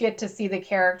time you get to see the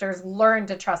characters learn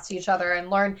to trust each other and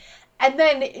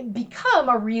then become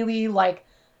a really like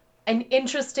an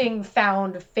interesting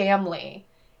found family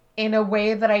in a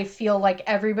way that I feel like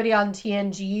everybody on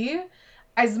TNG,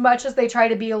 as much as they try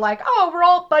to be like, oh, we're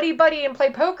all buddy and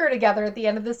play poker together at the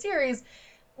end of the series,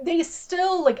 they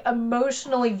still like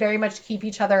emotionally very much keep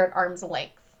each other at arm's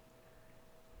length.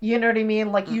 You know what I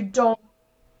mean? Like you don't,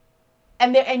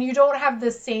 and you don't have the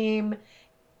same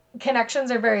connections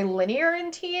are very linear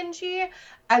in TNG,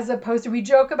 as opposed to, we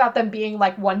joke about them being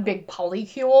like one big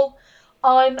polycule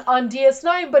on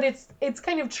DS9, but it's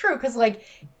kind of true because like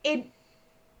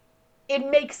it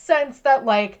makes sense that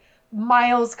like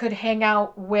Miles could hang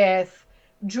out with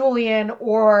Julian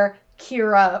or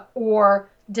Kira or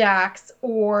Dax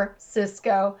or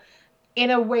Cisco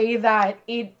in a way that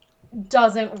it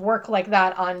doesn't work like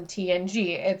that on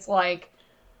TNG. It's like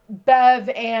Bev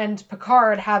and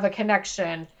Picard have a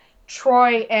connection.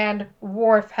 Troy and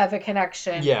Worf have a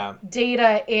connection. Yeah.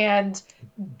 Data and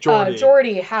Geordi.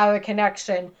 Geordi have a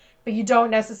connection, but you don't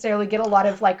necessarily get a lot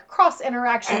of like cross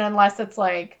interaction unless it's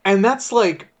like. And that's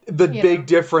like the big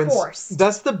difference. Forced.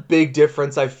 That's the big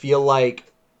difference. I feel like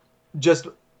just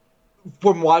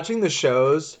from watching the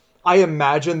shows, I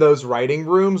imagine those writing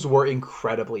rooms were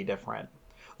incredibly different.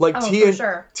 Like for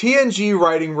sure. TNG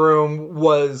writing room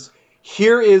was,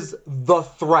 here is the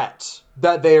threat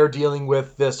that they are dealing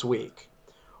with this week.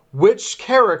 Which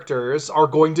characters are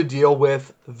going to deal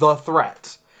with the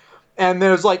threat? And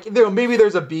there's like, maybe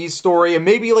there's a B story, and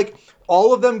maybe like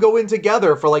all of them go in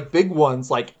together for like big ones,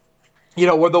 like,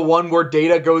 where the one where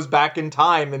Data goes back in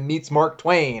time and meets Mark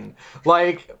Twain.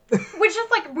 Like, which just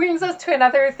like brings us to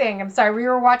another thing. I'm sorry, we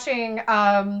were watching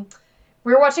an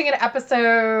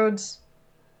episode,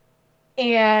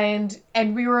 and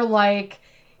we were like,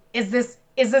 is this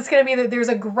going to be that there's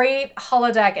a great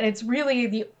holodeck, and it's really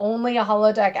the only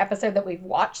holodeck episode that we've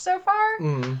watched so far,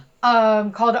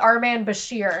 called Our Man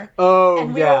Bashir. Oh,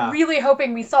 and we yeah. were really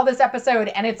hoping, we saw this episode,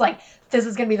 and it's like, this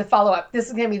is going to be the follow-up, this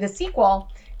is going to be the sequel,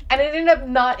 and it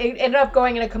ended up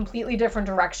going in a completely different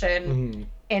direction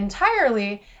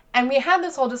entirely, and we had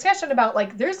this whole discussion about,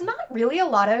 like, there's not really a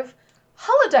lot of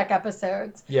holodeck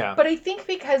episodes. Yeah. But I think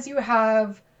because you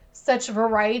have such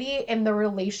variety in the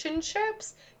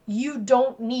relationships, you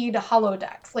don't need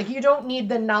holodecks. Like, you don't need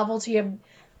the novelty of...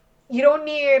 You don't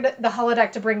need the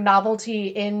holodeck to bring novelty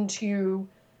into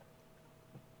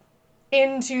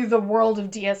the world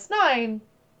of DS9,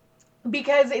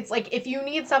 because it's like, if you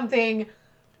need something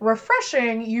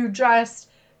refreshing, you just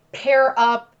pair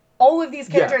up all of these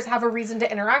characters, have a reason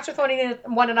to interact with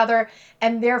one another,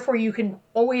 and therefore you can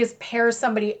always pair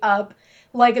somebody up.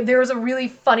 Like, there was a really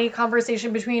funny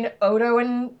conversation between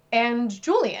Odo and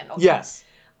Julian. Yes.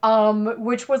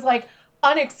 Which was, like,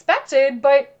 unexpected,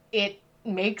 but it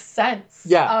makes sense.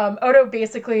 Yeah. Odo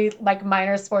basically, like,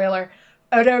 minor spoiler,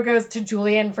 Odo goes to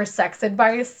Julian for sex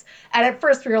advice, and at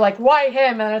first we were like, why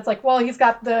him? And it's like, well, he's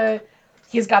got the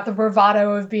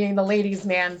bravado of being the ladies'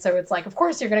 man, so it's like, of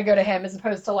course you're going to go to him, as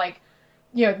opposed to, like,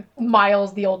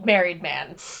 Miles, the old married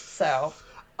man. So...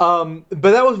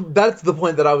 But that's the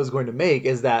point that I was going to make,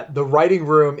 is that the writing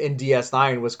room in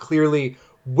DS9 was clearly,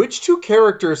 which two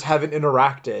characters haven't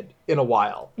interacted in a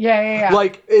while? Yeah.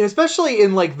 Like, especially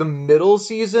in, like, the middle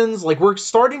seasons, like, we're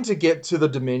starting to get to the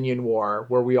Dominion War,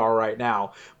 where we are right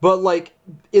now. But, like,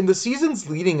 in the seasons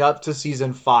leading up to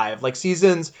season 5, like,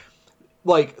 seasons,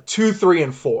 like, 2, 3,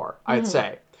 and 4, I'd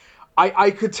say, I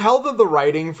could tell that the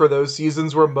writing for those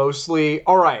seasons were mostly,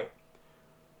 all right,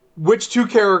 which two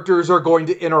characters are going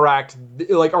to interact,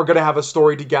 like, are going to have a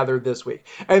story together this week.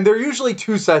 And they're usually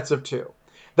two sets of two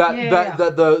that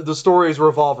the stories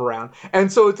revolve around.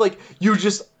 And so it's like, you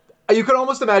can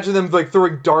almost imagine them, like,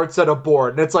 throwing darts at a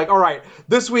board. And it's like, all right,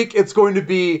 this week it's going to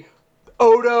be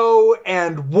Odo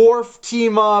and Worf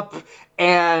team up,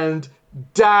 and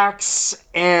Dax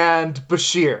and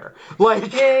Bashir.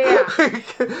 Like, no,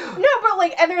 but,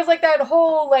 like, and there's, like, that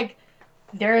whole, like,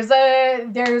 there's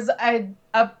a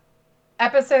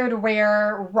episode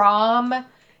where Rom,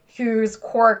 who's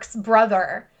Quark's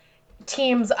brother,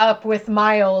 teams up with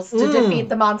Miles to defeat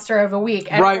the monster of a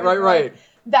week. And right. Like,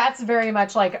 that's very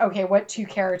much like, okay, what two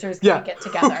characters can we get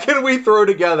together? Who can we throw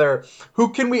together?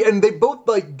 And they both,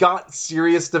 like, got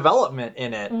serious development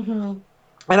in it. Mm-hmm.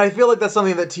 And I feel like that's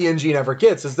something that TNG never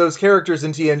gets, is those characters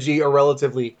in TNG are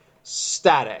relatively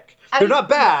static. They're not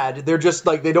bad. They're just,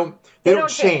 like, they don't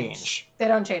change. They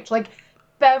don't change. Like,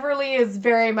 Beverly is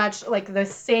very much, like, the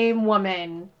same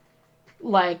woman.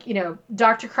 Like,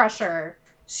 Dr. Crusher,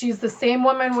 she's the same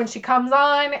woman when she comes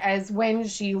on as when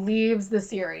she leaves the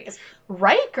series.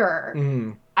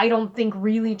 Riker, I don't think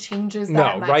really changes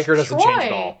that much. No, Riker doesn't change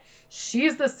at all.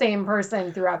 She's the same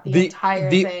person throughout the entire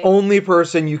thing. The only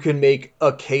person you can make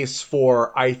a case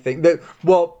for, I think,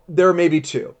 there may be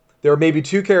two. There are maybe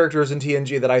two characters in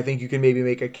TNG that I think you can maybe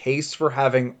make a case for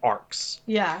having arcs.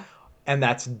 Yeah. And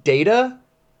that's Data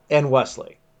and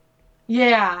Wesley.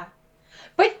 Yeah.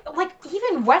 But, like,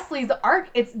 even Wesley's arc,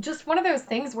 it's just one of those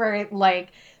things where, it,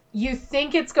 like, you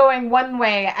think it's going one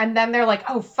way, and then they're like,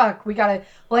 oh, fuck, we gotta...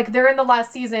 Like, they're in the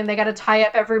last season, they gotta tie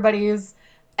up everybody's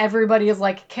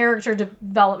like, character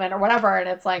development or whatever, and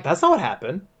it's like... That's not what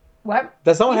happened. What?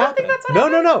 That's not what happened. You don't think that's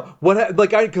what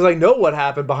happened? No. Because I know what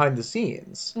happened behind the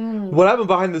scenes. What happened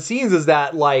behind the scenes is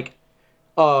that, like,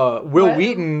 Will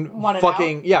Wheaton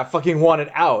fucking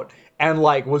wanted out, and,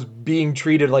 like, was being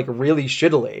treated, like, really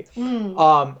shittily.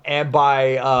 And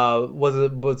by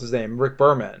what's his name? Rick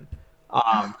Berman.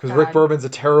 because Rick God. Berman's a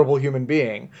terrible human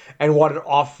being and wanted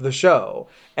off the show.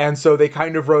 And so they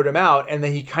kind of wrote him out, and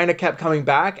then he kind of kept coming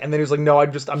back, and then he was like, no,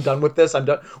 I'm done with this. I'm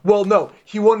done. Well, no,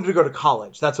 he wanted to go to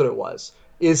college. That's what it was.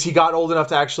 Is he got old enough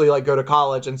to actually like go to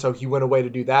college, and so he went away to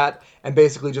do that, and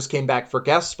basically just came back for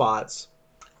guest spots.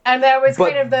 And that was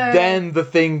But kind of the then the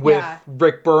thing with yeah.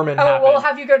 Rick Berman Oh, happened. we'll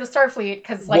have you go to Starfleet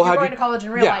because like We'll you're have going you- to college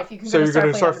in real yeah, life. You can so go you're to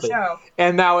going Starfleet to on the show.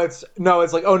 And now it's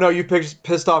like, oh no, you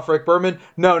pissed off Rick Berman.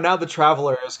 No, now the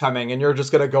Traveler is coming, and you're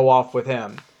just gonna go off with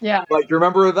him. Yeah. Like, you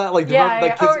remember that? Like, you Yeah. remember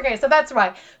yeah. that kid's, Oh, okay. So that's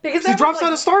why. Because he I was drops like,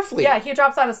 out of Starfleet. yeah, he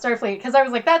drops out of Starfleet because I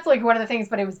was like, that's like one of the things,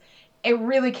 but it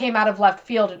really came out of left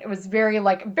field, and it was very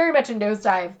much a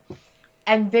nosedive,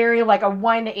 and very like a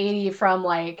 180 from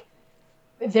like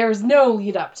there's no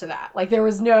lead up to that. Like there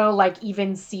was no like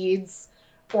even seeds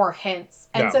or hints.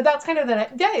 And Yeah. so that's kind of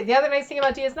the other nice thing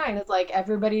about DS9 is like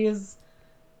everybody's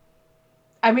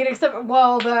I mean, except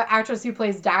the actress who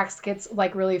plays Dax gets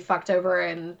like really fucked over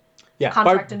in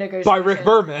contract negotiations by Rick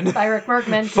Berman. By Rick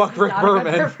Bergman. Fuck Rick Berman.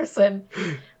 Not a good person.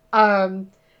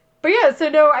 But yeah, so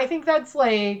no, I think that's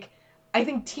like I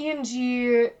think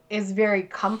TNG is very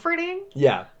comforting.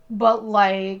 Yeah. But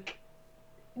like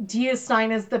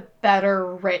DS9 is the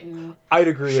better written I'd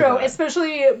agree show, with that.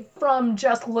 especially from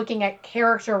just looking at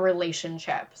character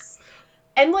relationships.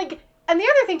 And the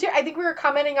other thing too, I think we were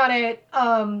commenting on it,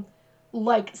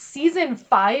 like season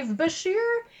 5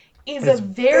 Bashir is a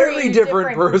very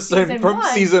different person from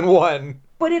season 1.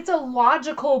 But it's a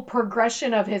logical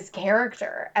progression of his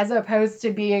character as opposed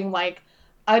to being like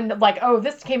oh,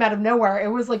 this came out of nowhere. It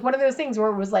was like one of those things where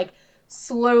it was like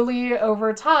slowly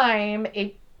over time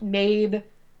it made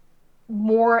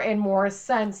more and more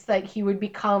sense that he would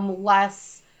become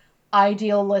less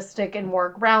idealistic and more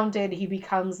grounded. He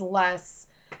becomes less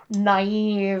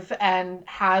naive and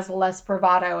has less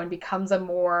bravado and becomes a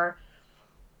more,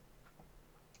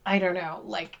 I don't know,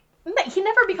 like he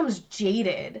never becomes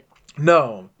jaded.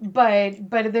 No. But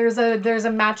there's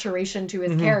a maturation to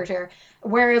his character.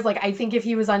 Whereas like I think if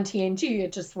he was on TNG,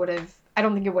 it just I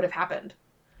don't think it would have happened.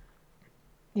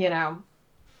 You know?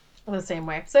 The same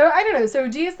way. So I don't know. So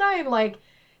DS9, like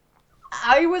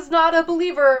I was not a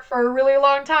believer for a really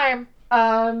long time.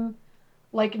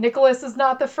 Like Nicholas is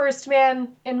not the first man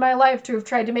in my life to have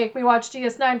tried to make me watch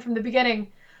DS9 from the beginning.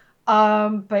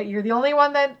 But you're the only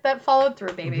one that followed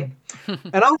through, baby.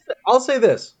 And I'll say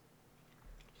this.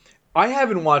 I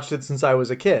haven't watched it since I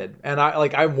was a kid, and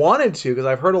I wanted to because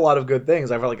I've heard a lot of good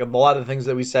things. I've heard like a lot of the things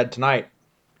that we said tonight.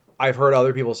 I've heard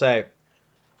other people say,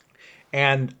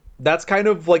 and that's kind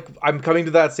of like I'm coming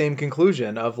to that same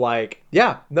conclusion of like,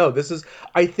 yeah, no, this is.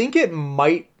 I think it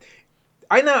might.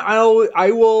 I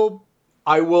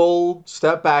will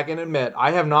step back and admit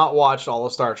I have not watched all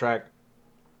of Star Trek.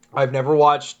 I've never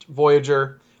watched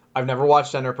Voyager. I've never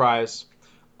watched Enterprise.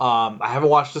 I haven't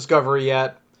watched Discovery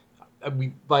yet.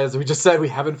 As we just said, we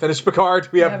haven't finished Picard.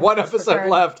 We have one episode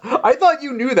left. I thought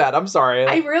you knew that. I'm sorry.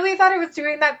 I really thought it was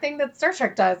doing that thing that Star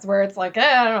Trek does, where it's like,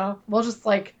 I don't know, we'll just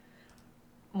like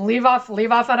leave off on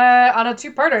a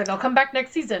two-parter. They'll come back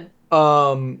next season.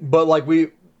 But like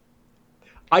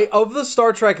of the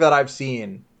Star Trek that I've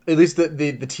seen, at least the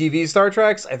TV Star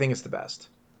Treks, I think it's the best.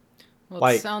 Well,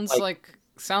 it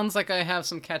sounds like I have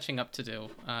some catching up to do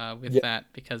with that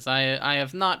because I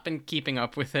have not been keeping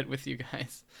up with it with you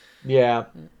guys. Yeah.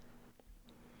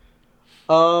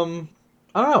 I don't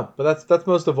know, but that's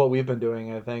most of what we've been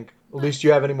doing, I think. At least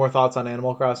you have any more thoughts on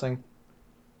Animal Crossing?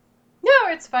 No,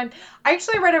 it's fun. I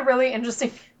actually read a really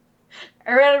interesting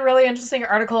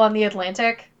article on The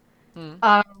Atlantic,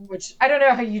 which I don't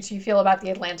know how you two feel about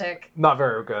The Atlantic. Not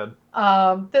very good.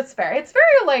 That's fair. It's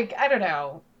very like, I don't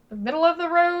know, middle of the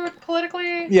road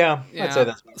politically. Yeah. I'd say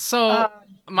that's fair. So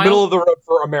middle of the road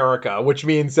for America, which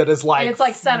means that it's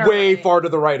like center way right. far to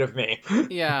the right of me.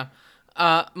 Yeah.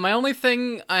 My only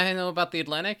thing I know about The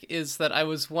Atlantic is that I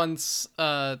was once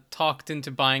talked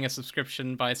into buying a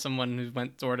subscription by someone who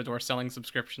went door to door selling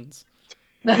subscriptions.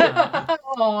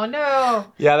 Oh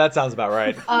no. Yeah, that sounds about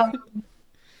right.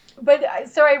 But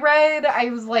so I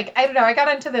was like, I don't know, I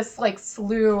got into this like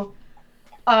slew.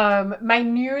 My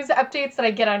news updates that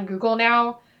I get on Google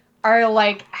now are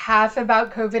like half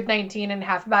about COVID-19 and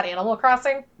half about Animal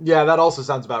Crossing. Yeah, that also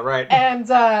sounds about right. And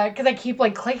because I keep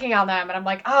like clicking on them and I'm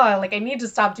like, oh, like I need to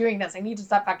stop doing this. I need to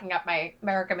stop fucking up my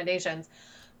recommendations.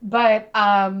 But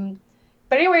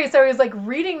anyway, so I was like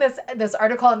reading this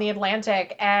article in The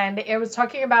Atlantic and it was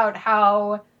talking about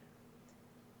how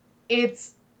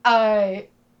it's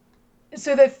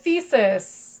so the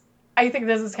thesis, I think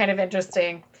this is kind of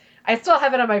interesting. I still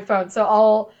have it on my phone,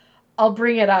 so I'll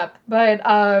bring it up. But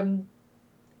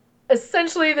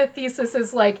essentially the thesis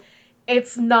is like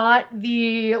it's not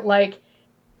the like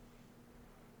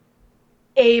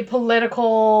a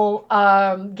political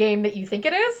game that you think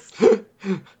it is.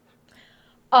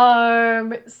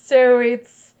 So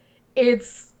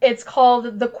it's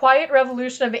called The Quiet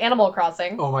Revolution of Animal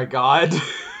Crossing. Oh my god.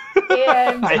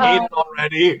 And I hate it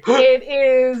already.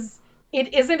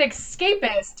 it isn't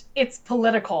escapist, it's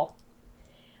political.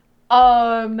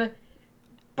 But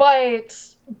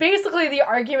basically the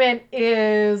argument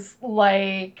is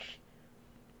like,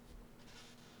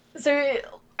 so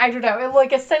I don't know,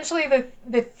 like essentially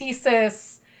the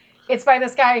thesis, it's by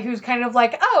this guy who's kind of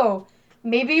like, oh,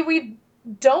 maybe we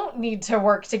don't need to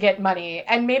work to get money,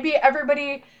 and maybe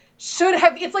everybody should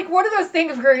have. It's like one of those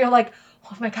things where you're like,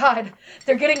 oh my god,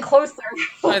 they're getting closer.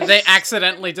 Are they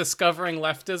accidentally discovering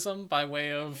leftism by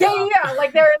way of... Yeah.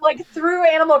 Like they're like through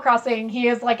Animal Crossing, he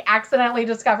is like accidentally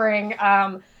discovering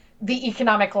the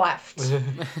economic left.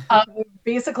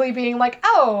 Basically being like,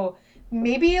 oh,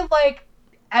 maybe like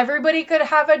everybody could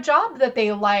have a job that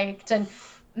they liked, and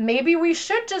maybe we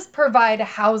should just provide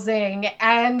housing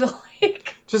and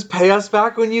like just pay us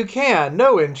back when you can.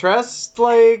 No interest.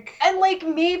 Like, and like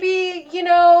maybe, you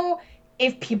know,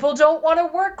 if people don't want to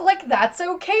work, like that's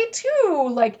okay too.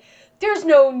 Like there's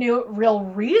no real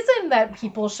reason that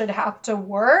people should have to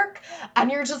work.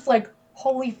 And you're just like,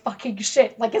 holy fucking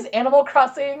shit. Like, is Animal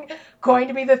Crossing going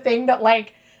to be the thing that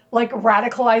like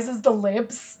radicalizes the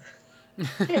libs?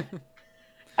 And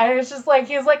it's just like,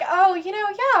 he's like, oh, you know,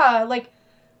 yeah, like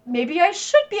maybe I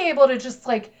should be able to just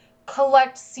like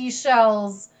collect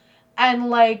seashells and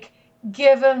like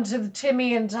give them to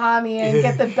Timmy and Tommy and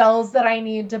get the bells that I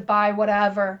need to buy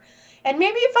whatever. And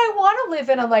maybe if I want to live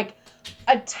in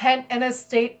a tent in a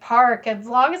state park, as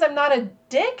long as I'm not a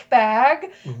dick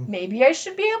bag, maybe I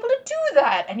should be able to do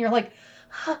that. And you're like,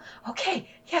 huh, okay,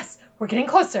 yes, we're getting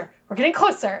closer. We're getting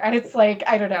closer. And it's like,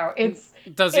 I don't know. It's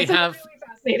a really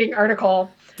fascinating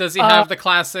article. Does he have the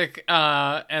classic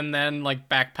and then like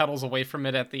backpedals away from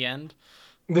it at the end?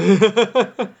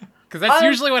 Because that's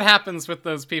usually what happens with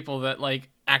those people that like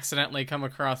accidentally come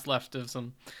across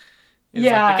leftism.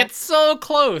 Yeah, like, they get so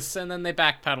close and then they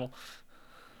backpedal.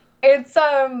 It's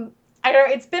I don't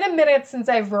know. It's been a minute since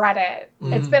I've read it.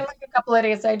 It's been like a couple of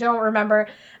days, so I don't remember.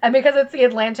 And because it's The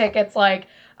Atlantic, it's like,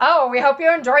 oh, we hope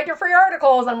you enjoyed your free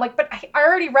articles. I'm like, but I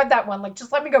already read that one. Like,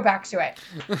 just let me go back to it.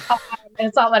 And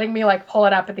it's not letting me like pull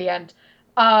it up at the end.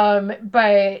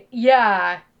 But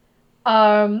yeah,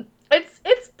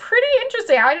 it's pretty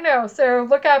interesting. I don't know. So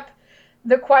look up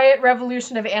The Quiet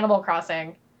Revolution of Animal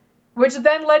Crossing, which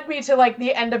then led me to like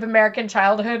The End of American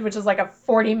Childhood, which is like a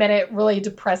 40-minute really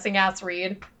depressing ass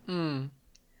read. That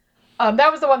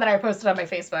was the one that I posted on my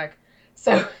Facebook.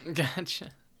 So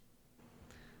gotcha.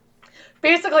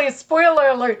 Basically, spoiler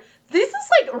alert, this is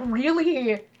like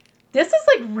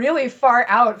really far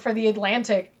out for The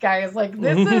Atlantic, guys. Like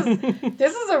this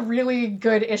is a really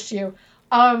good issue.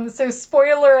 So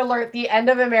spoiler alert, the end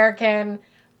of American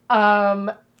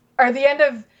or the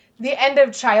end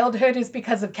of childhood is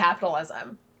because of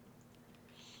capitalism.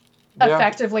 Yeah.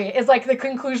 Effectively, is like the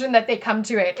conclusion that they come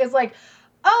to it is like,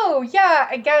 oh yeah,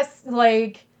 I guess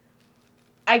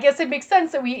it makes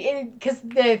sense that because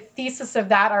the thesis of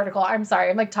that article, I'm sorry,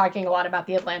 I'm like talking a lot about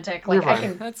The Atlantic.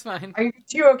 Like, that's fine. Are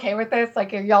you okay with this?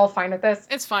 Like, are y'all fine with this?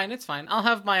 It's fine. I'll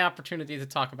have my opportunity to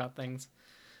talk about things.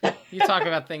 You talk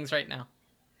about things right now.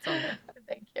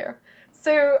 Thank you.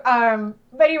 So,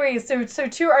 but anyways, so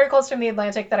two articles from The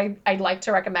Atlantic that I'd like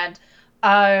to recommend.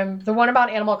 The one about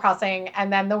Animal Crossing,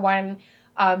 and then the one,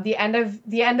 the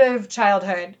end of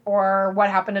childhood, or what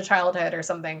happened to childhood, or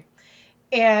something.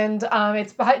 And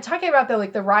it's talking about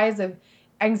the rise of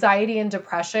anxiety and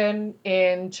depression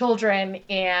in children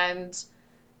and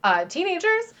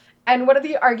teenagers. And one of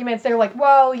the arguments, they're like,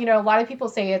 well, you know, a lot of people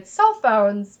say it's cell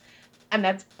phones, and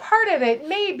that's part of it,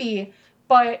 maybe.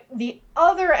 But the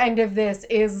other end of this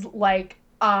is like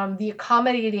the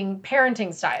accommodating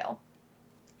parenting style.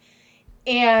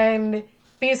 And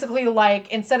basically, like,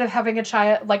 instead of having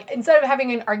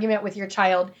an argument with your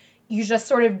child, you just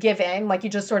sort of give in, like you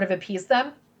just sort of appease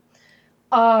them.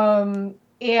 And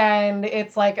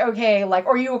it's like, okay, like,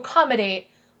 or you accommodate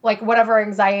like whatever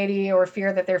anxiety or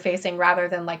fear that they're facing rather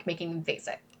than like making them face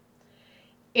it.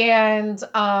 And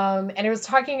it was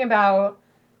talking about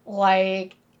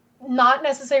like, not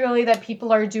necessarily that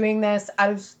people are doing this out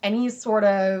of any sort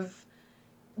of,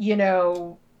 you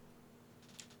know,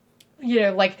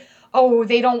 like, oh,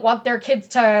 they don't want their kids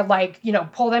to like, you know,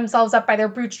 pull themselves up by their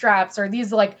bootstraps, or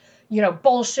these like, you know,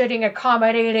 bullshitting,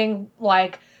 accommodating,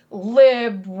 like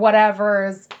lib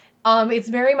whatevers. It's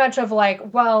very much of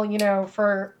like, well, you know,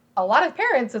 for a lot of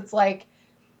parents, it's like,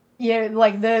 you know,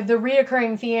 like the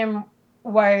reoccurring theme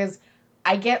was,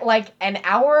 I get like an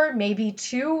hour, maybe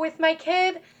 2 with my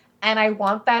kid, and I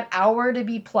want that hour to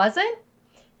be pleasant.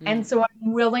 And so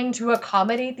I'm willing to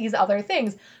accommodate these other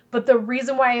things. But the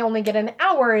reason why I only get an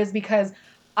hour is because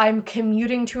I'm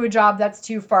commuting to a job that's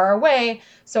too far away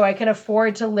so I can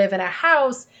afford to live in a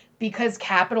house, because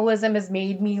capitalism has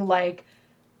made me like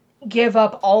give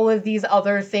up all of these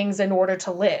other things in order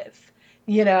to live.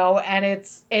 And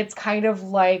it's kind of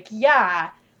like,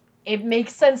 yeah, it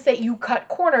makes sense that you cut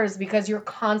corners because you're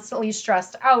constantly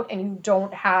stressed out and you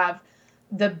don't have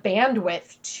the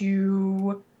bandwidth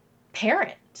to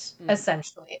parent,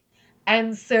 essentially.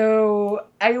 And so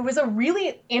it was a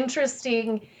really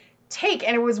interesting take,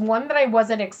 and it was one that I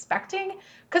wasn't expecting,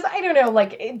 because I don't know,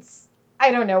 like,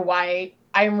 I don't know why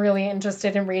I'm really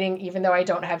interested in reading, even though I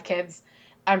don't have kids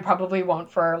and probably won't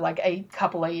for like a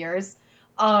couple of years.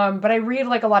 But I read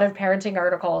like a lot of parenting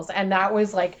articles, and that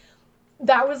was like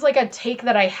a take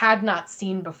that I had not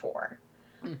seen before.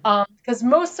 Because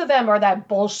most of them are that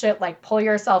bullshit, like pull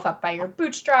yourself up by your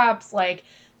bootstraps, like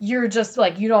you're just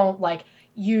like, you don't like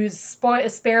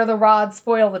spare the rod,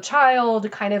 spoil the child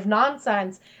kind of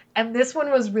nonsense. And this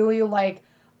one was really like,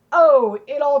 oh,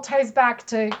 it all ties back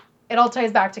to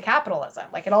capitalism.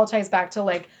 Like it all ties back to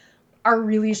like our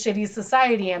really shitty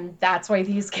society, and that's why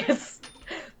these kids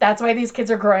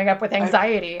are growing up with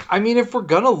anxiety. I mean, if we're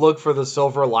gonna look for the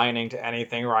silver lining to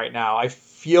anything right now, I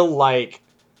feel like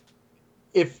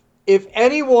if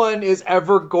anyone is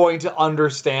ever going to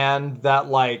understand that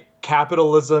like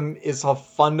capitalism is a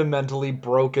fundamentally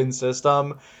broken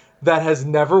system that has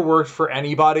never worked for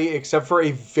anybody except for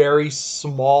a very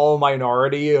small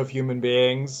minority of human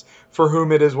beings for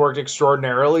whom it has worked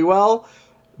extraordinarily well,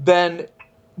 then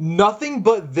nothing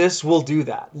but this will do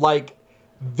that. Like,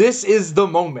 this is the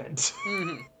moment.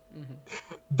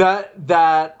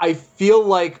 that I feel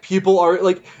like people are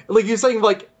like you're saying,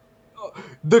 like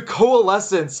the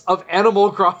coalescence of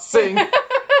Animal Crossing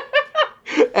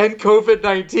and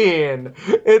COVID-19.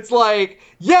 It's like,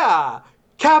 yeah,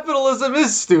 capitalism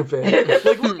is stupid.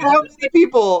 Like, look at how many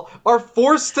people are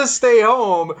forced to stay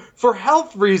home for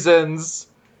health reasons.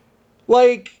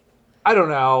 Like, I don't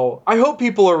know. I hope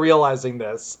people are realizing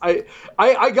this.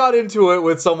 I got into it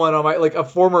with someone on my, like, a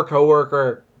former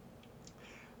coworker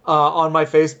on my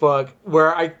Facebook,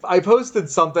 where I posted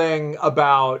something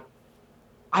about,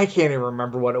 I can't even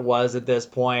remember what it was at this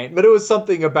point, but it was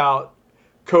something about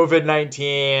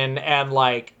COVID-19 and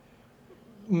like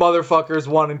motherfuckers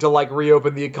wanting to like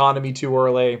reopen the economy too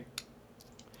early.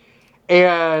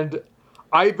 And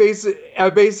I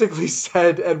basically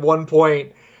said at one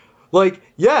point, like,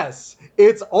 yes,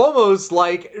 it's almost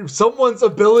like someone's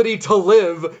ability to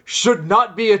live should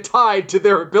not be tied to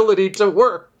their ability to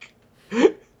work.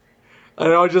 I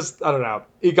don't know.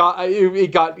 It got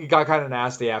kind of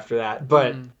nasty after that,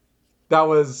 but that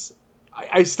was.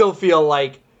 I still feel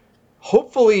like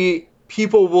hopefully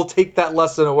people will take that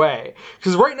lesson away,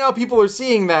 because right now people are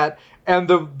seeing that, and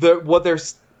they're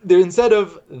instead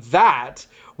of that,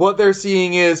 what they're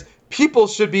seeing is people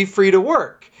should be free to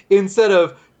work instead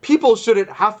of people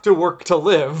shouldn't have to work to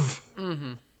live.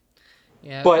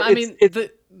 Yeah, But I it's mean it's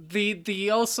the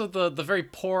also the very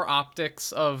poor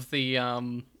optics of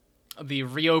the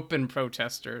reopen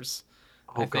protesters,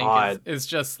 oh I think is god, is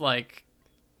just like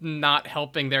not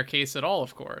helping their case at all.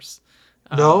 Of course,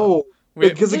 no, we,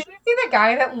 because Did you see the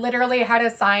guy that literally had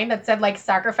a sign that said like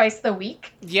 "sacrifice the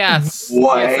weak"? yes, I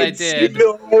what? did.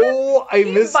 No, I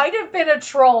He missed. might have been a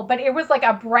troll, but it was like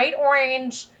a bright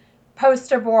orange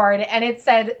poster board, and it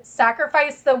said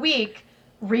 "Sacrifice the weak,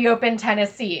 reopen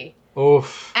Tennessee."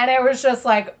 Oof. And it was just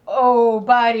like, oh,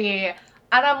 buddy.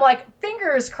 And I'm like,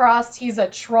 fingers crossed he's a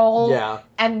troll Yeah.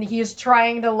 and he's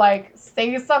trying to like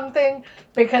say something,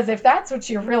 because if that's what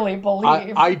you really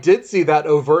believe. I did see that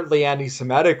overtly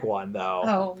anti-Semitic one though.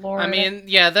 Oh, Lord. I mean,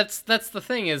 yeah, that's the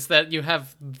thing, is that you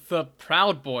have the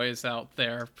Proud Boys out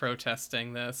there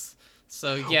protesting this.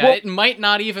 So yeah, Well, it might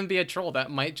not even be a troll. That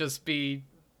might just be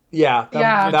yeah,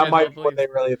 Yeah. that might be what they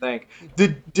really think.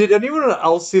 Did anyone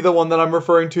else see the one that I'm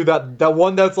referring to? That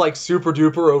one that's like super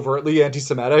duper overtly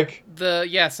anti-Semitic?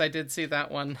 yes, I did see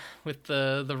that one with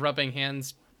the rubbing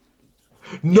hands.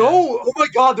 No! Oh my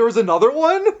god, there was another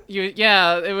one?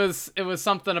 Yeah, it was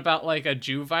something about like a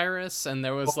Jew virus, and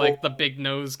there was like the Oh. big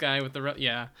nose guy with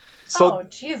yeah. Oh, So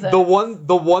Jesus. the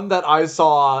one that I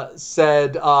saw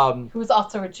said Who's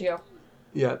also a Jew.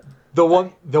 yeah,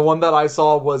 Sorry. the one that I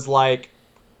saw was like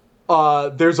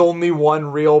there's only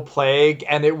one real plague,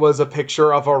 and it was a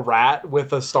picture of a rat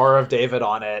with a Star of David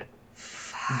on it.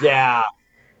 Yeah.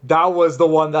 That was the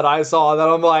one that I saw that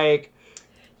I'm like,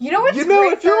 You know what's if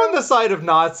great, you're on though? the side of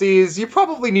Nazis, you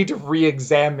probably need to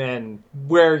re-examine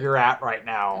where you're at right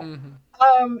now.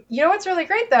 You know what's really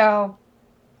great, though?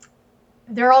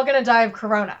 they're all gonna die of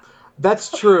corona.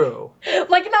 That's true.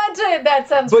 Like, not to, that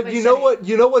sounds But really you know shitty. what?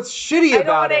 You know what's shitty I don't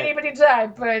about want it? anybody to die,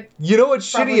 but You know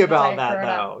what's Probably shitty gonna die about of that,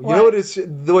 corona. though? You What?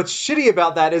 know what's shitty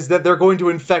about that is that they're going to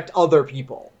infect other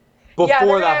people before yeah,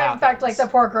 they're that gonna happens. infect like the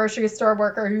poor grocery store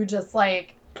worker who just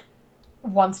like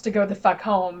wants to go the fuck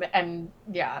home and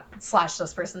slash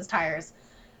this person's tires.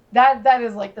 That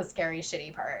is like the scary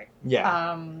shitty part.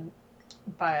 Yeah.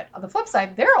 But on the flip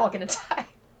side, they're all gonna die.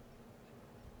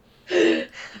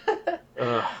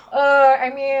 Ugh.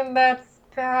 I mean, that's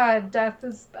bad. Death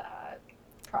is bad.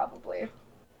 Probably.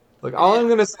 Look, all I'm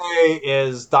gonna say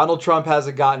is Donald Trump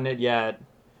hasn't gotten it yet.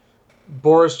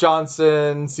 Boris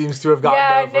Johnson seems to have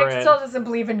gotten over Nick it. still doesn't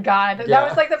believe in God. Yeah. That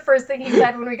was like the first thing he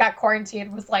said when we got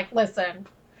quarantined was like, listen,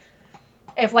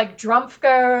 if like Trump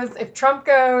goes,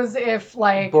 if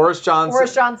like Boris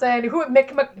Johnson, who Mitch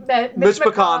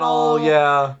McConnell,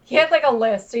 yeah. He had like a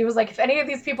list. He was like, if any of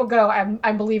these people go,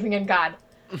 I'm believing in God.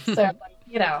 So like,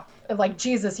 you know, like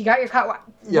Jesus, you got your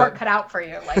work cut out for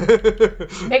you. Like,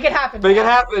 make it happen. Make man. it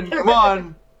happen. Come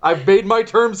on. I've made my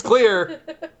terms clear.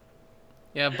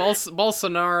 Yeah,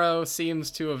 Bolsonaro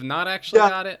seems to have not actually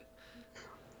got it.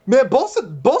 Man,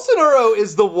 Bolsonaro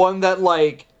is the one that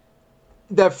like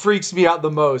that freaks me out the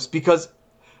most because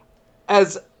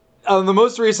as on the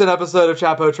most recent episode of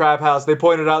Chapo Trap House, they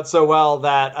pointed out so well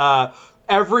that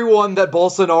everyone that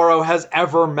Bolsonaro has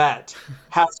ever met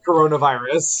has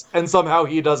coronavirus, and somehow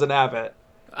he doesn't have it.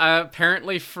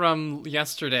 Apparently from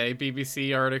yesterday,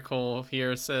 BBC article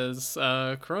here says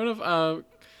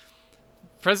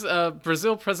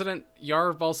Brazil President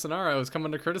Jair Bolsonaro has come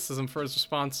under criticism for his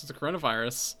response to the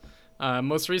coronavirus.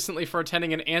 Most recently for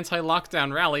attending an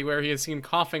anti-lockdown rally where he is seen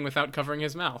coughing without covering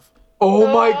his mouth. Oh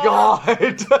my god!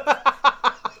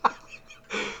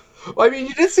 I mean,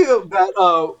 you did see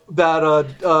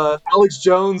that Alex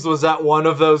Jones was at one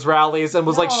of those rallies and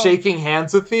was like shaking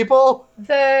hands with people.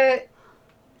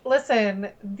 Listen,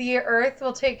 the earth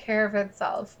will take care of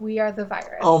itself. We are the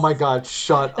virus. Oh my god,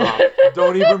 shut up.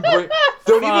 Don't even bring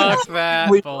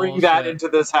that into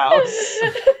this house.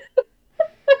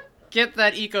 Get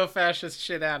that eco-fascist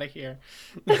shit out of here.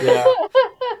 Yeah.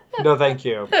 No, thank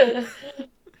you.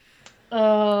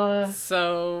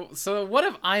 So what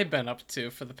have I been up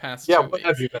to for the past 2 weeks? What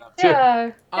have you been up to?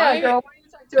 Girl, why don't you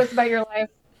talk to us about your life?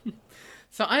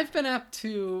 So I've been up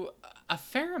to a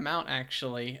fair amount,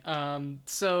 actually.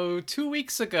 So 2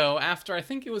 weeks ago, after I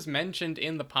think it was mentioned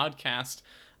in the podcast,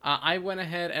 I went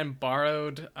ahead and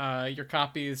borrowed your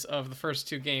copies of the first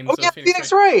 2 games. Oh, yeah,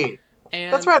 Phoenix Wright.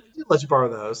 And that's right, I did let you borrow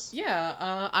those.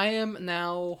 Yeah, I am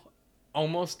now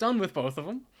almost done with both of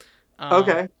them.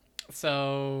 Okay.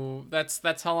 So that's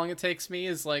how long it takes me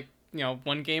is like,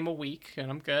 1 game a week,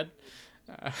 and I'm good.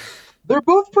 They're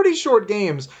both pretty short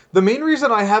games. The main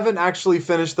reason I haven't actually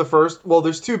finished the first, well,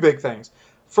 there's 2 big things.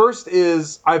 First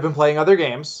is I've been playing other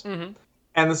games, and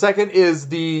the second is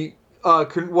the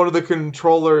one of the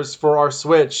controllers for our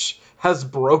Switch has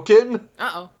broken.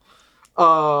 Uh-oh.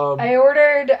 I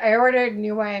ordered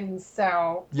new ones,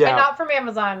 so yeah, but not from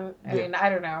Amazon. I mean, I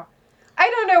don't know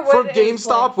what from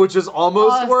GameStop, like, which is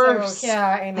almost worse. Yeah,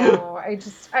 I know. I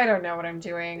don't know what I'm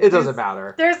doing. It doesn't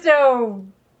matter. There's no.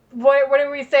 What do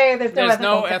we say? There's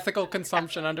no ethical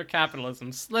consumption under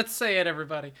capitalism. Let's say it,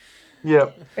 everybody.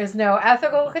 Yep. There's no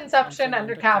ethical consumption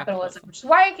under capitalism, which is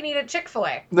why I can eat at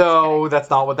Chick-fil-A. No, that's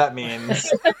not what that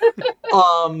means.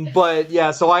 But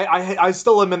yeah, so I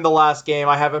still am in the last game.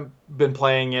 I haven't been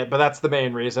playing it, but that's the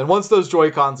main reason. Once those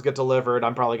Joy-Cons get delivered,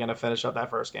 I'm probably going to finish up that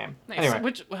first game. Nice.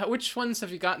 Anyway. Which ones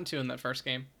have you gotten to in that first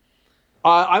game?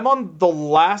 I'm on the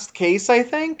last case, I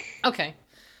think. Okay.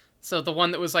 So the one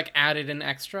that was like added in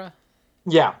extra?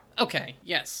 Yeah. Okay,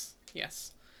 yes.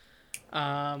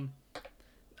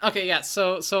 Okay, yeah,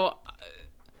 so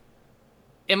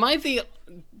am I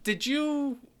did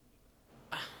you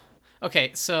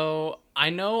Okay, so I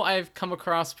know I've come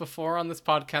across before on this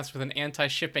podcast with an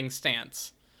anti-shipping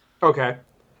stance. Okay.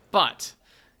 But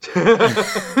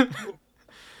yes.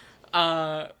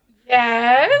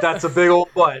 That's a big old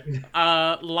what?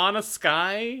 Lana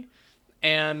Skye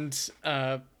and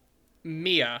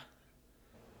Mia.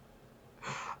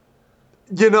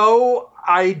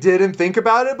 I didn't think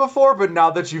about it before, but now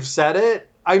that you've said it,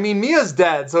 I mean, Mia's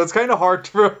dead, so it's kind of hard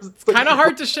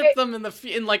to ship them in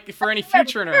like for any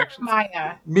future interactions.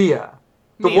 Mia,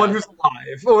 the one who's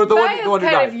alive, or the one who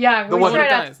died. Kind of young. The one who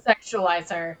dies. Sexualize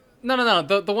her. No.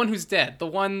 The one who's dead. The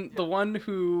one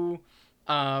who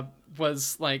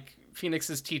was like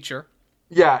Phoenix's teacher.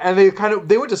 Yeah, and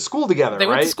they went to school together. They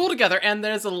went to school together, and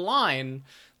there's a line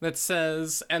that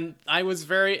says, and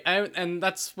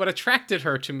that's what attracted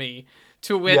her to me,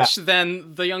 To which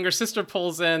then the younger sister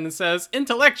pulls in and says,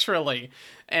 intellectually.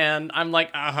 And I'm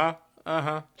like,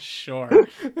 sure.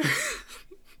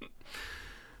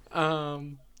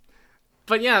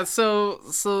 But yeah,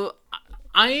 so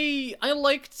I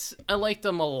liked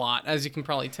them a lot. As you can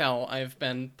probably tell, I've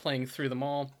been playing through them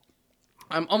all.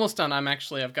 I'm almost done.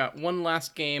 I've got one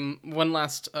last game, one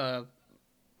last case.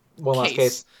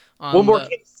 One more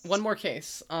case. One more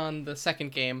case on the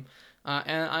second game.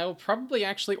 And I will probably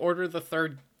actually order the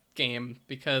third game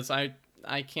because I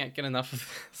can't get enough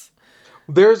of this.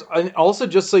 There's also,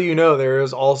 just so you know, there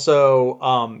is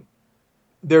also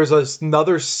there's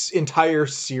another entire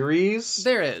series.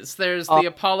 There's the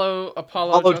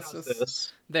Apollo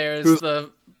Justice. There's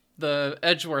the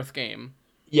Edgeworth game.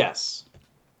 Yes.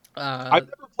 I've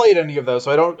never played any of those,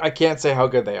 so I can't say how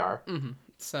good they are. Mm-hmm.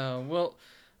 So we'll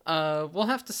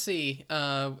have to see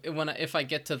if I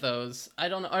get to those. I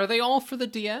don't know. Are they all for the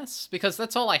DS? Because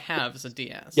that's all I have is a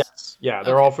DS. Yes. Yeah,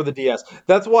 they're all for the DS.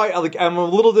 That's why I'm a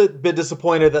little bit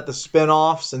disappointed that the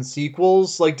spin-offs and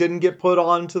sequels didn't get put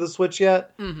onto the Switch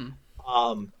yet. Mm-hmm.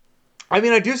 I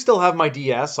mean, I do still have my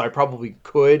DS, so I probably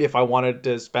could if I wanted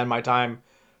to spend my time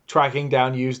tracking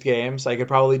down used games. I could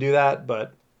probably do that,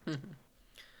 but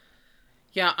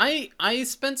yeah, I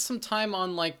spent some time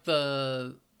on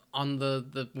the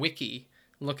wiki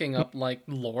looking up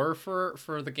lore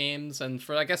for the games and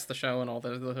for I guess the show and all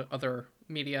the other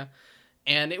media,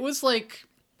 and it was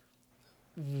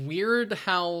weird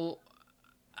how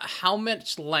many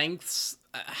lengths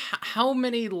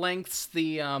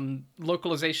the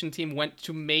localization team went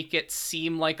to make it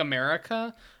seem like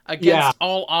America against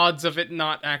all odds of it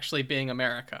not actually being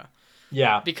America.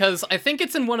 Yeah. Because I think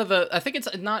it's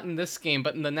not in this game,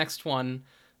 but in the next one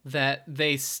that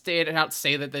they say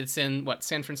that it's in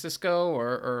San Francisco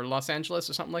or Los Angeles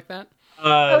or something like that.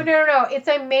 No, it's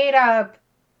a made up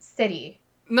city.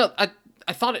 No, I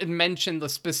thought it mentioned the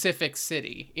specific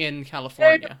city in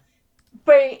California.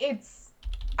 But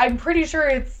I'm pretty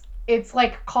sure it's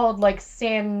called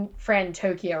San Fran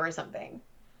Tokyo or something.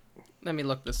 Let me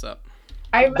look this up.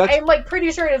 I'm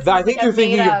pretty sure it's. I think you're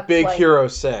thinking of Big Hero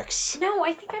 6. No,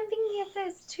 I think I'm thinking of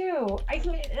this too. I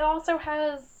think it also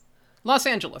has Los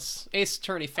Angeles Ace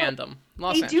Attorney fandom.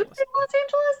 Los Angeles. They do say Los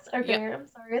Angeles? Okay, yeah. I'm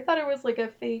sorry. I thought it was a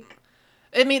fake.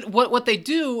 I mean, what they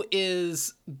do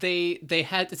is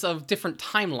it's a different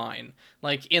timeline.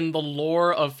 In the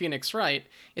lore of Phoenix Wright,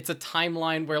 it's a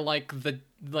timeline where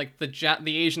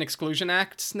the Asian Exclusion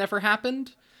Act never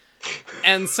happened.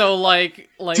 And so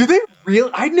do they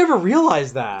I'd never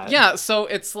realized that. Yeah, so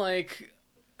it's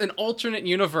an alternate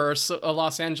universe of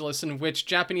Los Angeles in which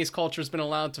Japanese culture has been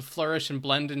allowed to flourish and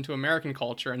blend into American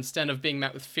culture instead of being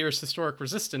met with fierce historic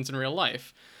resistance in real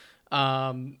life.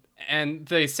 And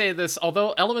they say this,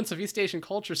 although elements of East Asian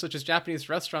culture such as Japanese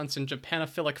restaurants and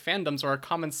Japanophilic fandoms are a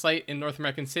common sight in North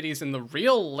American cities in the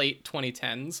real late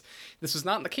 2010s, this was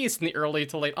not the case in the early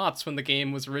to late aughts when the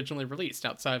game was originally released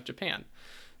outside of Japan.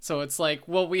 So it's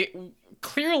we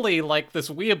clearly this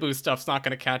weeaboo stuff's not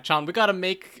going to catch on. We got to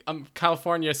make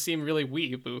California seem really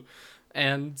weeaboo,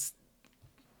 and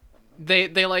they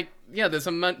there's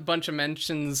a bunch of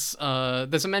mentions.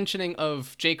 There's a mentioning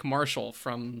of Jake Marshall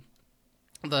from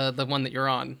the one that you're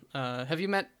on. Have you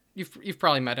met? You've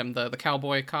probably met him, the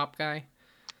cowboy cop guy.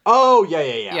 Oh yeah.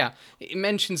 Yeah, it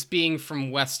mentions being from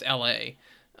West LA.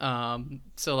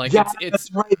 So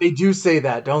that's right. They do say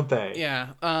that, don't they? Yeah.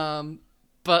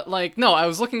 But no, I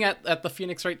was looking at the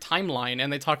Phoenix Wright timeline,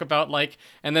 and they talk about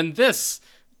and then this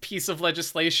piece of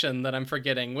legislation that I'm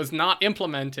forgetting was not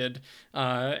implemented,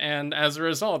 and as a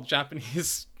result,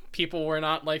 Japanese people were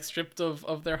not stripped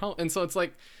of their home, and so it's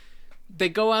they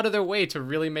go out of their way to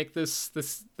really make this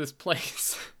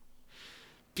place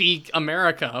be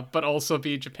America, but also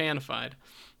be Japanified.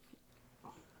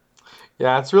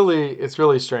 Yeah, it's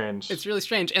really strange. It's really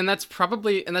strange, and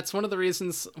that's one of the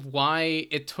reasons why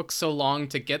it took so long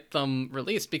to get them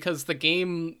released, because the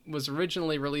game was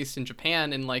originally released in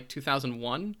Japan in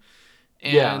 2001,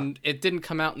 and it didn't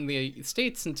come out in the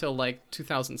States until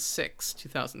 2006,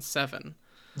 2007.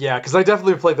 Yeah, because I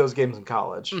definitely played those games in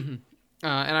college. Mm-hmm.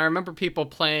 And I remember people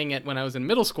playing it when I was in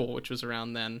middle school, which was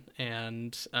around then,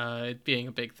 and it being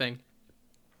a big thing.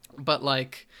 But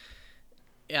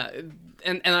yeah,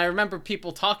 and I remember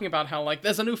people talking about how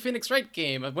there's a new Phoenix Wright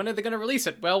game. When are they going to release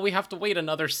it? Well, we have to wait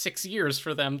another 6 years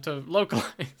for them to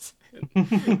localize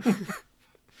it.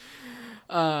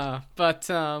 But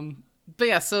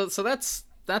yeah, so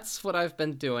that's what I've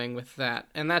been doing with that,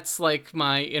 and that's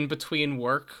my in between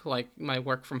work, my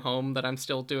work from home that I'm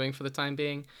still doing for the time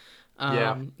being.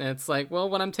 And it's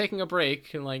when I'm taking a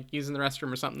break and using the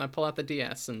restroom or something, I pull out the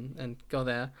DS and go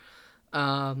there.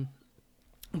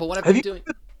 But what I've Have been you? doing.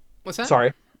 What's that?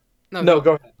 Sorry. No, No, go.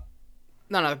 go ahead.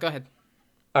 No, go ahead.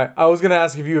 All right. I was gonna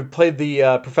ask if you have played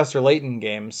the Professor Layton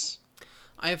games.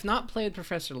 I have not played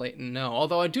Professor Layton, no.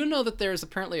 Although I do know that there is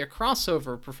apparently a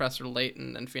crossover Professor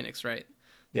Layton and Phoenix Wright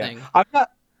Yeah, thing.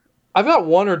 I've got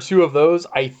one or two of those.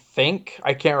 I think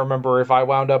I can't remember if I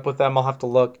wound up with them. I'll have to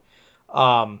look.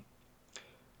 Um,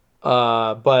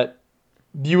 but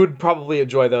you would probably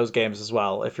enjoy those games as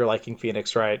well if you're liking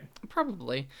Phoenix, right?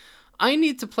 Probably. I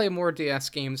need to play more DS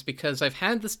games because I've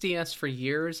had this DS for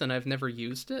years and I've never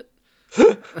used it.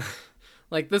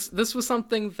 Like this was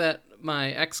something that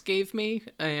my ex gave me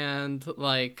and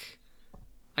like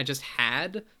I just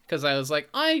had because I was like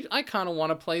I kind of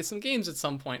want to play some games at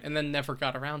some point and then never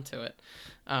got around to it.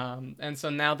 And so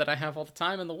now that I have all the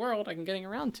time in the world, I can getting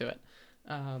around to it.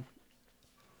 Um,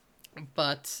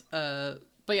 but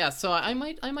yeah, so I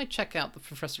might check out the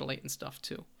Professor Layton stuff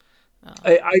too.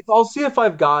 I'll see if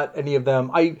I've got any of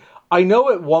them. I know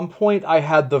at one point I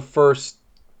had the first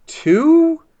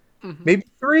two, Hmm. maybe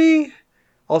three.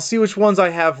 I'll see which ones I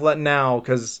have let now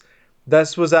because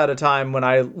this was at a time when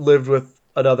I lived with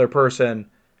another person,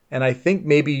 and I think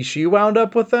maybe she wound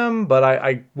up with them, but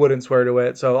I wouldn't swear to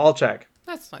it, so I'll check.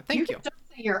 That's fine. You Thank can you. just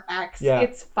say your ex. Yeah,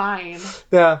 It's fine.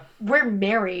 yeah, We're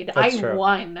married. that's I true.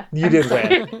 won. You I'm did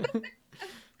win. sorry.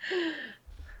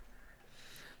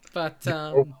 but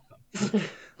Oh, um,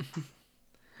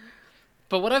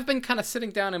 but what I've been kind of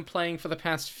sitting down and playing for the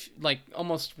past like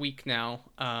almost week now,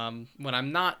 when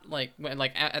I'm not like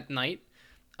at night,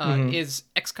 mhm. is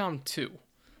XCOM 2.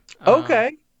 Um,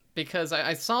 Okay. because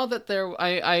I saw that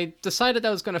I decided I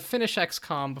was going to finish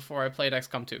XCOM before I played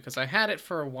XCOM 2 because I had it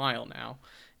for a while now,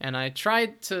 and I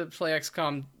tried to play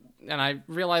XCOM and I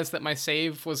realized that my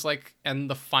save was like in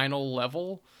the final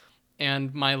level,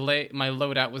 and my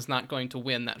loadout was not going to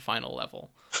win that final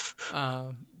level.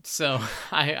 So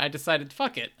I decided,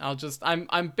 fuck it.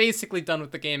 I'm basically done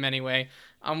with the game anyway.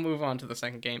 I'll move on to the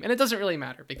second game, and it doesn't really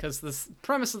matter because the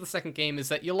premise of the second game is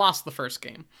that you lost the first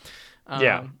game,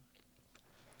 Yeah, um,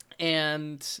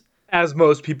 and as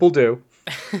most people do,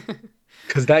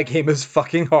 because that game is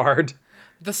fucking hard.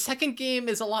 the second game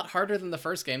is a lot harder than the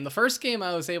first game. The first game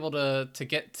I was able to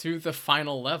get through the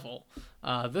final level.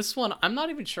 This one I'm not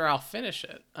even sure I'll finish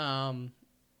it. On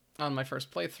my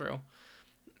first playthrough.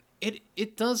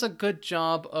 It does a good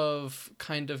job of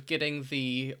kind of getting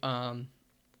the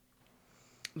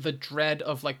dread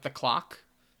of like the clock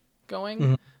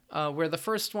going. Mhm. Where the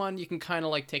first one you can kind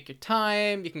of like take your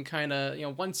time. You can kind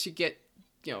of once you get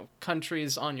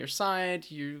countries on your side,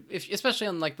 if especially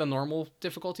on like the normal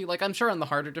difficulty. Like I'm sure on the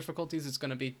harder difficulties it's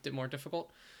going to be more difficult.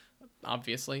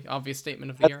 Obviously, obvious statement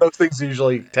of the As year. those things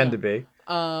usually tend Yeah. to be.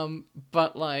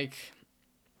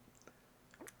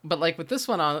 But like with this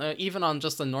one on even on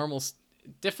just a normal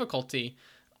difficulty,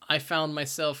 I found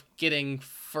myself getting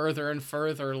further and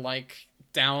further like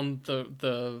down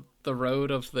the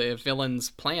road of the villain's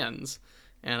plans,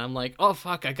 and I'm like, oh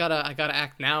fuck, I gotta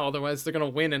act now, otherwise they're gonna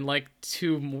win in like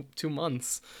 2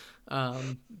 months.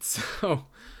 So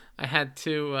I had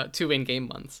two in-game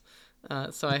months.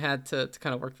 So I had to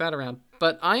kind of work that around.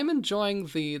 But I am enjoying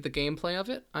the gameplay of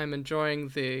it. I'm enjoying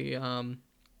the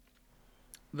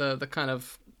kind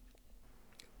of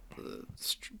the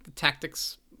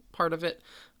tactics part of it.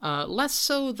 Less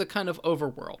so the kind of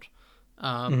overworld.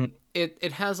 Mhm.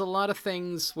 It has a lot of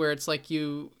things where it's like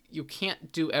you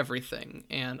can't do everything,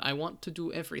 and I want to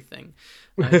do everything.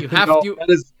 You have No, you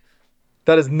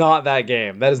that is not that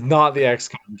game. That is not the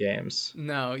XCOM games.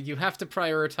 No, you have to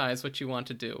prioritize what you want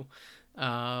to do.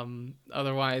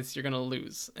 Otherwise, you're gonna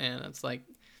lose, and it's like,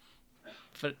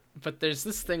 but there's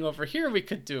this thing over here we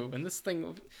could do, and this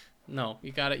thing. No,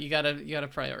 you gotta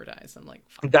prioritize. I'm like,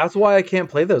 fuck. That's why I can't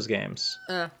play those games.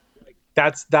 Eh.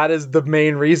 That is the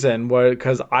main reason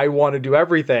because I want to do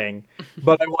everything,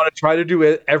 but I want to try to do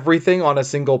everything on a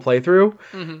single playthrough.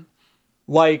 Hmm.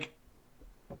 Like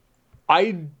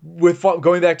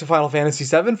going back to Final Fantasy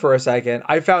VII for a second,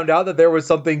 I found out that there was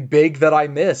something big that I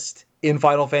missed in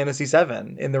Final Fantasy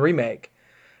VII in the remake.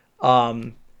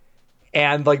 Um,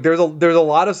 and like there's a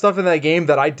lot of stuff in that game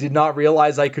that I did not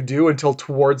realize I could do until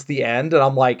towards the end, and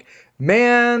I'm like,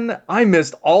 man, I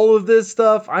missed all of this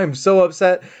stuff. I'm so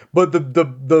upset. But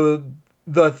the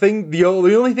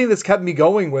only thing that's kept me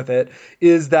going with it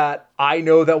is that I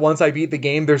know that once I beat the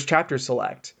game, there's chapter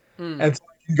select, Mm, and so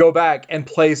I can go back and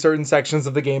play certain sections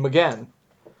of the game again.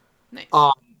 nice.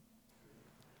 Um,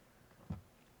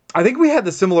 I think we had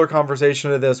the similar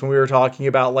conversation to this when we were talking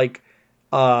about like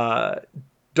uh,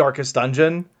 Darkest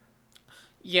Dungeon,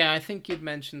 Yeah, I think you'd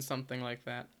mentioned something like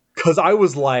that. because I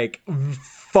was like,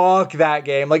 fuck that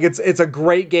game. Like it's a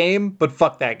great game, but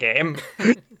fuck that game.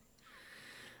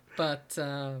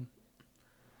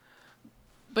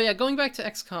 But yeah, going back to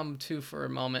XCOM 2 for a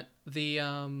moment, the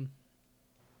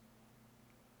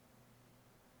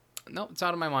no, it's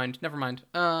out of my mind. Never mind.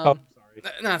 Oh, sorry.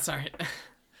 No, sorry.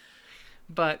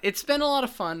 But it's been a lot of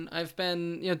fun. I've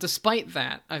been, despite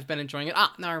that, I've been enjoying it.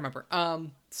 Ah, now I remember.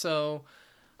 So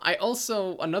I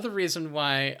also, another reason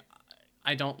why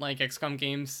I don't like XCOM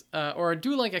games, or I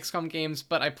do like XCOM games,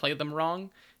 but I play them wrong,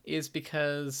 is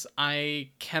because I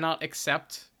cannot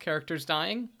accept characters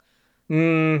dying.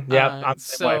 Yeah, I'm the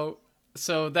same way.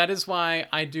 So that is why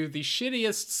I do the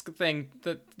shittiest thing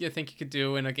that you think you could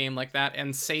do in a game like that,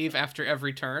 and save after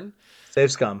every turn.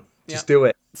 Save scum. Yeah. Just do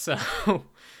it. So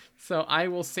so I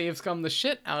will save scum the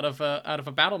shit out of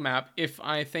a battle map if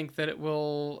I think that it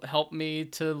will help me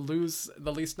to lose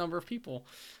the least number of people.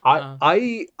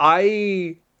 I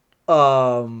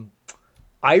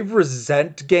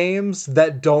resent games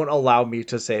that don't allow me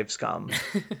to save scum.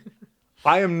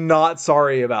 I am not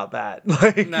sorry about that.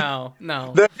 Like, No.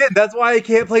 that's why I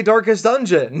can't play Darkest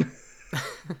Dungeon.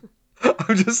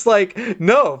 I'm just like,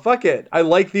 no, fuck it. I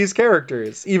like these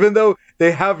characters, even though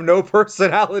they have no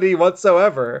personality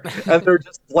whatsoever, and they're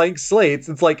just blank slates.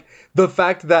 It's like the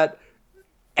fact that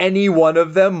any one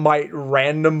of them might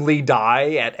randomly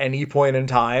die at any point in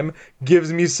time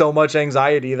gives me so much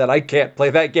anxiety that I can't play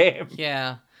that game.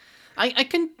 Yeah. I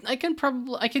can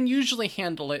usually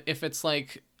handle it if it's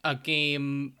like a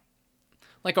game,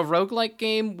 like a roguelike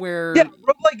game where Yeah,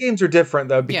 roguelike games are different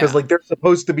though because Yeah. like they're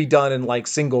supposed to be done in like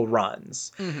single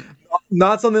runs.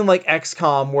 Not something like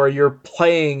XCOM where you're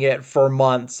playing it for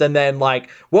months and then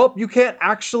like, well, you can't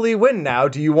actually win now.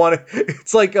 Do you want to?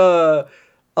 It's like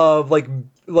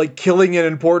like killing an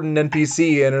important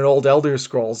NPC in an old Elder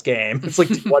Scrolls game. It's like,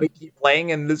 do you want to keep playing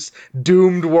in this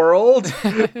doomed world?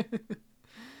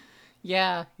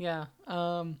 Yeah.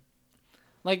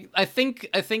 Like I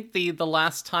think the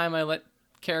last time I let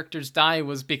characters die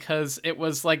was because it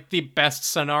was like the best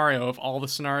scenario of all the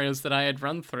scenarios that I had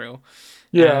run through.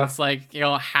 Yeah. And it's like,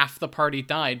 half the party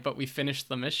died, but we finished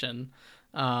the mission.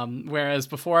 Whereas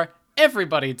before,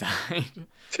 everybody died.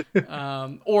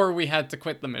 Or we had to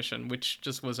quit the mission, which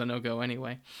just was a no-go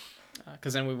anyway.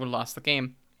 Because then we would have lost the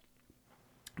game.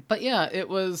 But yeah,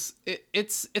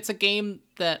 it's a game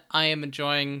that I am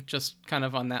enjoying just kind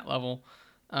of on that level,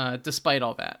 despite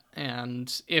all that.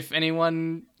 And if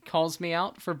anyone calls me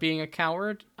out for being a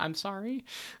coward, I'm sorry.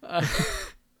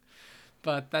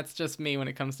 But that's just me when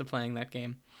it comes to playing that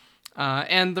game.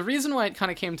 And the reason why it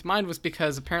kind of came to mind was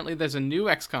because apparently there's a new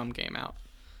XCOM game out.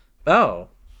 Oh.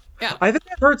 Yeah. I think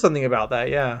I've heard something about that,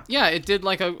 yeah. Yeah, it did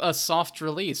like a soft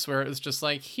release where it was just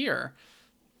like, here,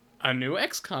 a new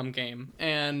XCOM game.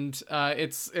 And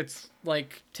it's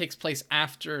like takes place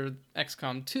after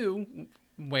XCOM 2,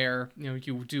 where,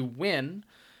 you do win,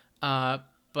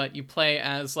 but you play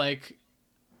as like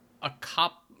a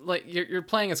cop, like you're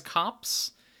playing as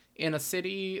cops in a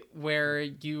city where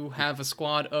you have a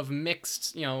squad of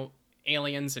mixed,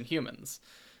 aliens and humans.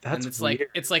 That's and it's weird.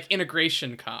 like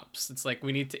integration cops. It's like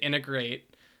we need to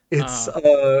integrate. It's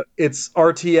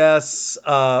RTS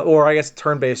or I guess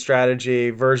turn-based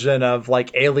strategy version of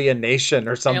like Alien Nation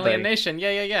or something. Alien Nation,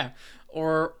 yeah.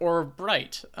 Or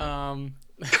Bright. Let's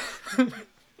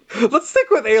stick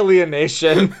with Alien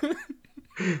Nation.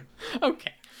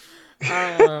 Okay.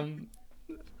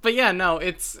 But yeah, no,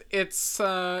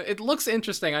 it looks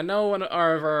interesting. I know one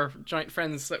of our joint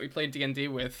friends that we played D&D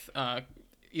with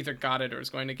either got it or is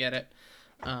going to get it.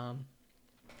 And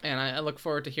I look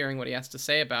forward to hearing what he has to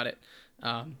say about it.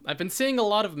 I've been seeing a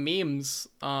lot of memes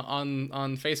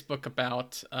on Facebook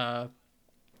about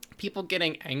people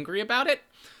getting angry about it.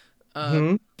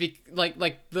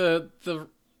 Like the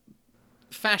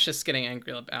fascists getting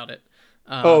angry about it.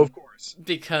 Oh, of course.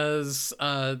 Because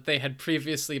they had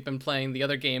previously been playing the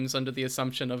other games under the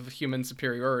assumption of human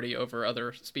superiority over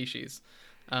other species.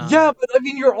 Yeah, but I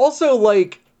mean, you're also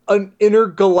like an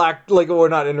intergalactic, like, or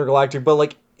not intergalactic, but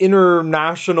like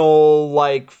international,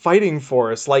 like fighting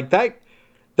force. Like that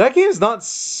game is not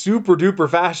super duper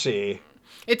fashy.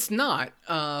 It's not,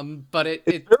 but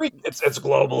It's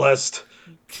globalist.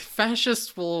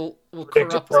 Fascists will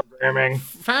Predictive corrupt. programming.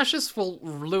 Fascists will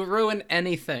ruin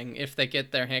anything if they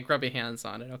get their grubby hands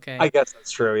on it. Okay. I guess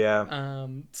that's true. Yeah.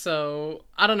 So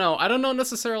I don't know. I don't know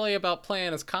necessarily about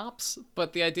playing as cops,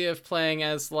 but the idea of playing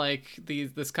as like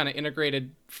this kind of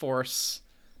integrated force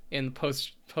in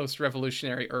post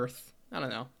revolutionary Earth. I don't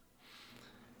know.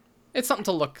 It's something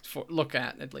to look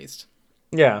at least.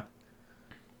 Yeah.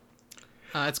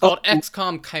 It's called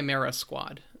XCOM Chimera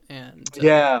Squad, and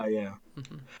yeah.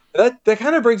 Mm-hmm. That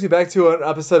kind of brings me back to an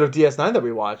episode of DS9 that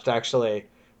we watched actually,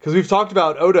 because we've talked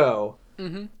about Odo.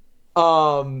 Mm-hmm.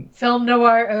 Film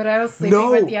noir Odo sleeping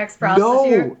with the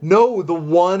ex-prostitute. no, the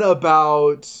one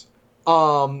about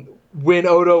when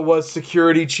Odo was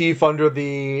security chief under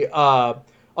the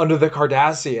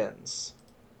Cardassians.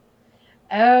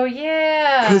 Oh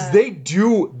yeah. Because they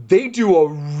do a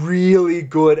really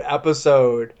good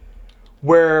episode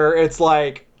where it's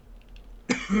like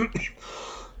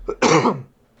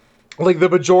like the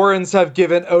Bajorans have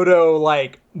given Odo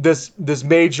like this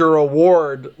major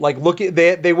award. Like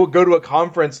they will go to a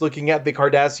conference looking at the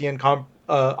Cardassian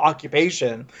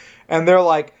occupation, and they're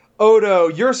like, Odo,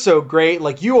 you're so great.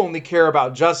 Like you only care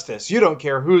about justice. You don't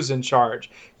care who's in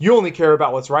charge. You only care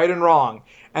about what's right and wrong.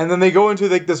 And then they go into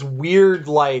like this weird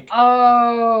like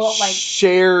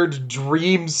shared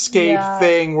dreamscape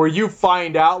thing where you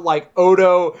find out like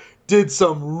Odo did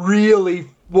some really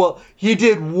well, he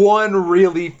did one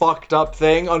really fucked up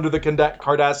thing under the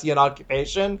Cardassian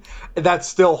occupation that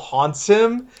still haunts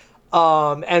him.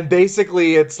 And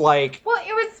basically it's like... Well,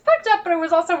 it was fucked up, but it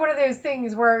was also one of those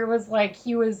things where it was like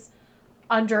he was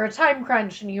under a time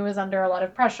crunch and he was under a lot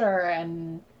of pressure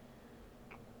and...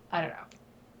 I don't know.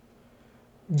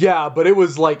 Yeah, but it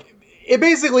was like... It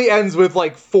basically ends with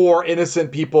like 4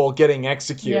 innocent people getting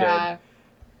executed. Yeah.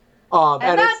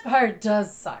 And that part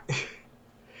does suck.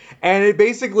 And it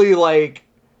basically, like,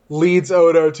 leads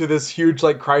Odo to this huge,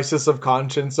 like, crisis of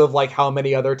conscience of, like, how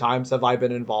many other times have I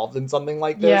been involved in something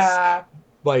like this? Yeah.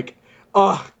 Like,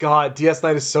 oh, God,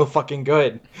 DS9 is so fucking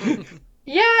good.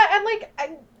 Yeah, and, like,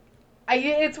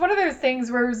 it's one of those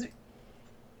things where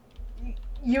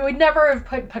you would never have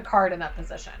put Picard in that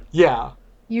position. Yeah.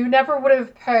 You never would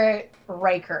have put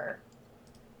Riker.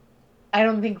 I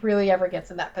don't think really ever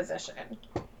gets in that position.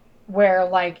 Where,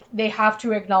 like, they have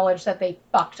to acknowledge that they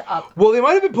fucked up. Well, they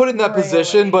might have been put in that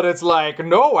position, but it's like,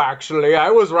 no, actually, I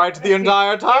was right the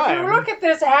entire time. If you look at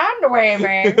this hand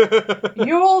waving,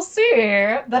 you will see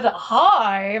that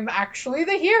I'm actually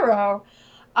the hero.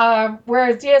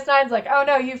 Whereas DS9's like, oh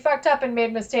no, you fucked up and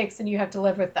made mistakes and you have to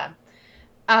live with them.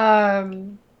 I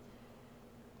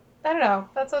don't know.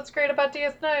 That's what's great about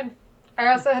DS9.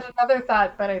 I also had another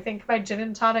thought, but I think my gin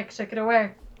and tonic took it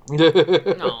away.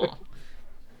 No.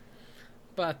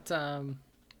 But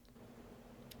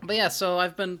yeah, so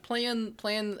I've been playing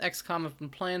XCOM, I've been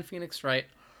playing Phoenix Wright.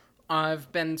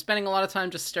 I've been spending a lot of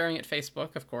time just staring at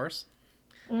Facebook, of course.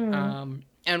 And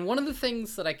one of the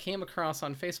things that I came across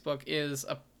on Facebook is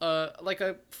like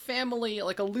a family,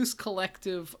 like a loose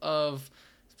collective of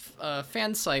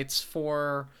fan sites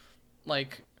for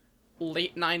like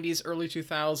late 90s, early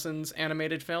 2000s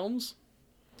animated films.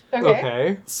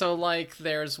 Okay. So, like,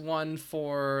 there's one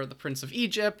for the Prince of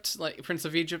Egypt, like Prince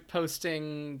of Egypt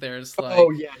posting. There's like, oh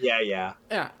yeah.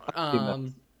 Yeah.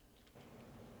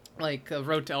 Like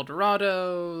Road to El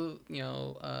Dorado,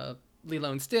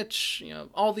 Lilo and Stitch,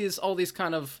 all these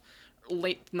kind of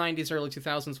late 90s, early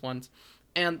 2000s ones.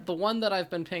 And the one that I've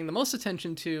been paying the most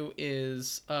attention to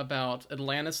is about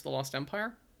Atlantis, the Lost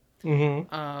Empire.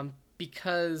 Mm-hmm.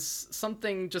 Because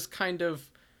something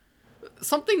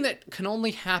that can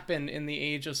only happen in the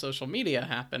age of social media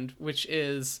happened, which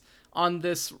is on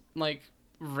this like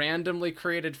randomly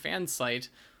created fan site,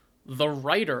 the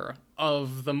writer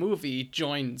of the movie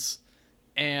joins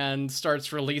and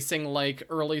starts releasing like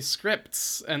early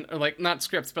scripts and or, like not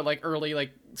scripts but like early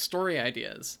like story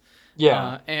ideas.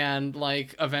 Yeah. And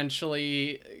like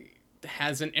eventually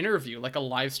has an interview, like a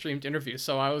live streamed interview.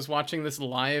 So I was watching this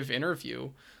live interview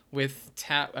with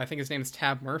I think his name is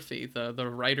Tab Murphy, the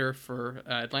writer for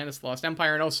Atlantis: The Lost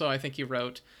Empire, and also I think he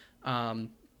wrote, what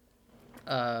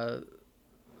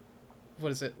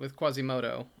is it with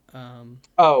Quasimodo?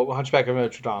 Hunchback of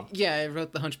Notre Dame. Yeah, I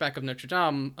wrote the Hunchback of Notre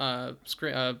Dame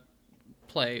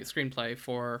screenplay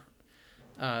for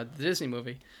the Disney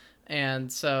movie, and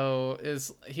so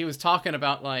he was talking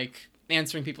about like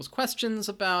answering people's questions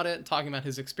about it, talking about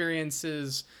his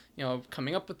experiences,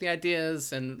 coming up with the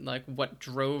ideas and like what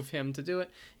drove him to do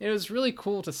it. It was really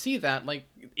cool to see that like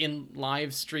in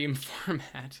live stream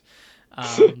format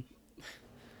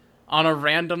on a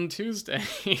random Tuesday.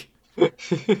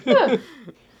 Which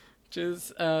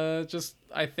is just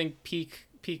I think peak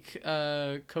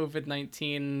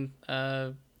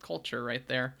COVID-19 culture right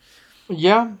there.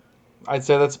 Yeah, I'd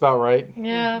say that's about right.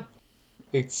 Yeah.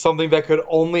 It's something that could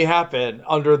only happen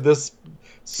under this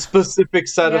specific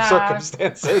set of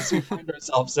circumstances we find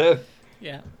ourselves in.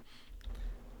 Yeah.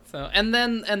 So and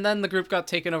then the group got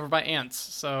taken over by ants.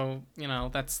 So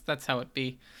that's how it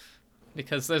be,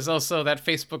 because there's also that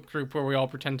Facebook group where we all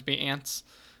pretend to be ants.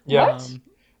 Yeah.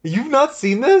 You've not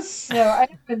seen this? No,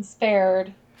 I've been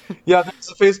spared. Yeah,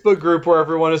 there's a Facebook group where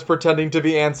everyone is pretending to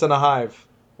be ants in a hive.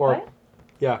 What?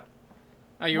 Yeah.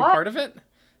 Are you a part of it?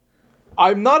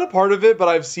 I'm not a part of it, but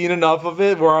I've seen enough of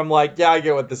it where I'm like, yeah, I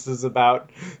get what this is about.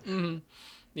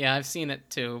 Yeah, I've seen it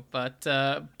too, but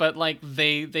like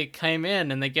they came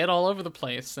in and they get all over the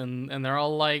place, and they're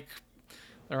all like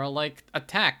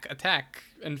attack,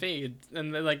 invade,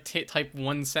 and they like type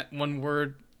one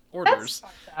word orders. That's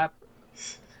fucked up.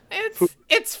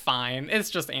 It's fine. It's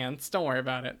just ants. Don't worry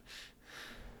about it.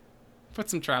 Put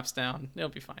some traps down. It'll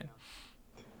be fine.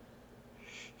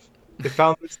 They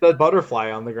found this dead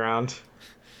butterfly on the ground.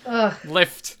 Ugh.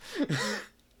 Lift.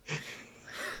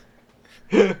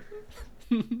 I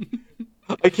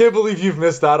can't believe you've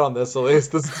missed out on this, Elise.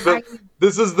 This is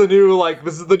the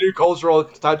new cultural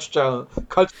touchstone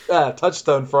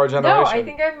for our generation. No, I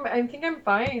think I'm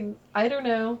fine. I don't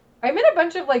know. I'm in a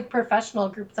bunch of like professional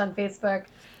groups on Facebook,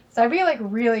 so I'd be like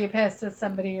really pissed if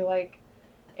somebody like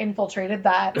infiltrated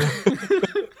that.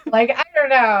 Like I don't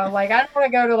know. Like I don't want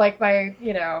to go to like my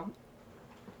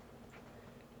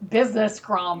business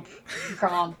gromp.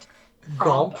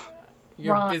 Grump.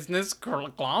 Your Wrong. business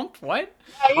glomp? What?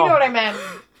 Yeah, you know what I meant.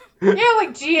 Yeah,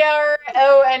 like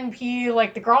GRONP,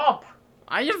 like the gromp.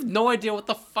 I have no idea what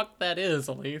the fuck that is,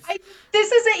 Elise.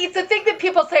 It's a thing that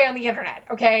people say on the internet.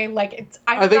 Okay, like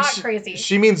I'm think not crazy.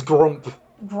 She means grump.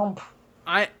 Grump.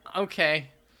 Okay.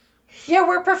 Yeah,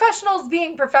 we're professionals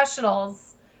being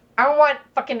professionals. I don't want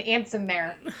fucking ants in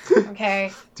there.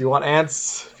 Okay. Do you want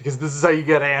ants? Because this is how you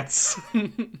get ants.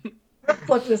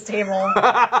 Flip this table,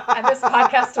 and this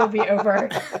podcast will be over.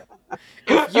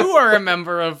 If you are a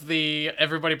member of the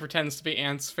Everybody Pretends to be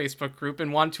Ants Facebook group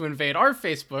and want to invade our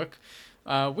Facebook,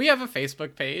 we have a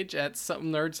Facebook page at Some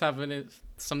Nerds Have a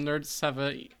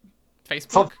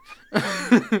Facebook.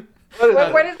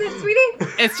 What is it,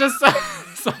 sweetie? It's just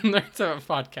Some Nerds Have a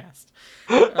Podcast.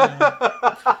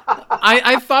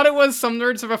 I thought it was Some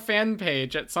Nerds Have a Fan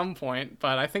page at some point,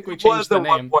 but I think we changed the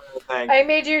name. I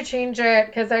made you change it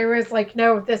because I was like,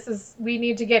 no, we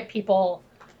need to get people.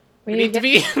 We need to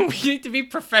be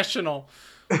professional.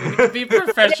 We need to be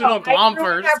professiontional glompers. I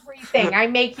ruin everything. I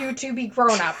make you two be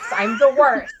grown-ups. I'm the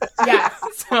worst. Yes.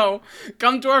 So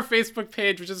come to our Facebook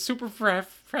page, which is super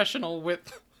professional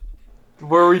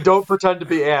where we don't pretend to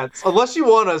be ants. Unless you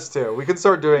want us to. We can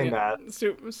start doing that.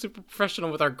 Super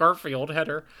professional with our Garfield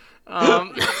header.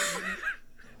 Or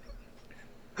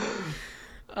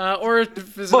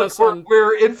visit us on...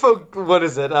 We're what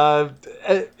is it?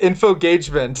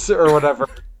 Infogagement or whatever.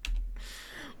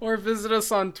 Or visit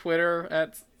us on Twitter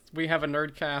at We Have a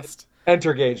Nerdcast.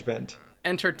 Entergagement.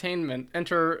 Entertainment.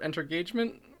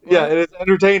 Entergagement? Yeah, it is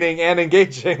entertaining and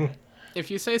engaging.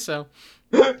 If you say so.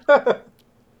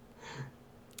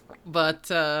 But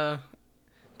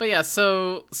yeah,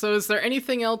 so is there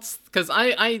anything else? Because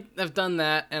I have done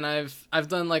that, and I've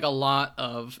done like a lot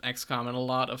of XCOM and a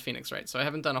lot of Phoenix Wright, so I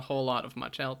haven't done a whole lot of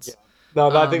much else. Yeah. No,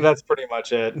 I think that's pretty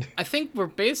much it. I think we're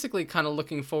basically kind of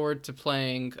looking forward to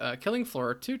playing Killing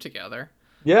Floor 2 together.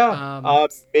 Yeah,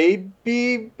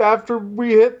 maybe after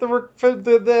we hit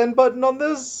the end button on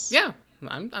this. Yeah,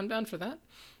 I'm down for that.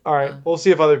 All right, we'll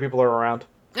see if other people are around.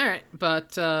 All right,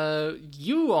 but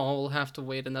you all will have to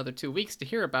wait another 2 weeks to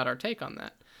hear about our take on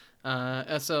that.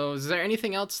 So is there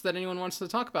anything else that anyone wants to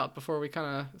talk about before we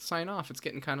kind of sign off? It's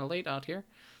getting kind of late out here.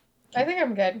 I think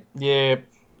I'm good. Yeah.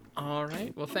 All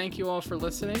right. Well, thank you all for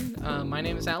listening. My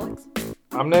name is Alex.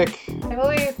 I'm Nick. I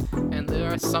believe. And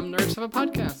there are Some Nerds Have a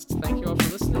Podcast. Thank you all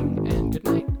for listening, and good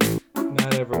night.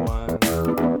 Night, everyone.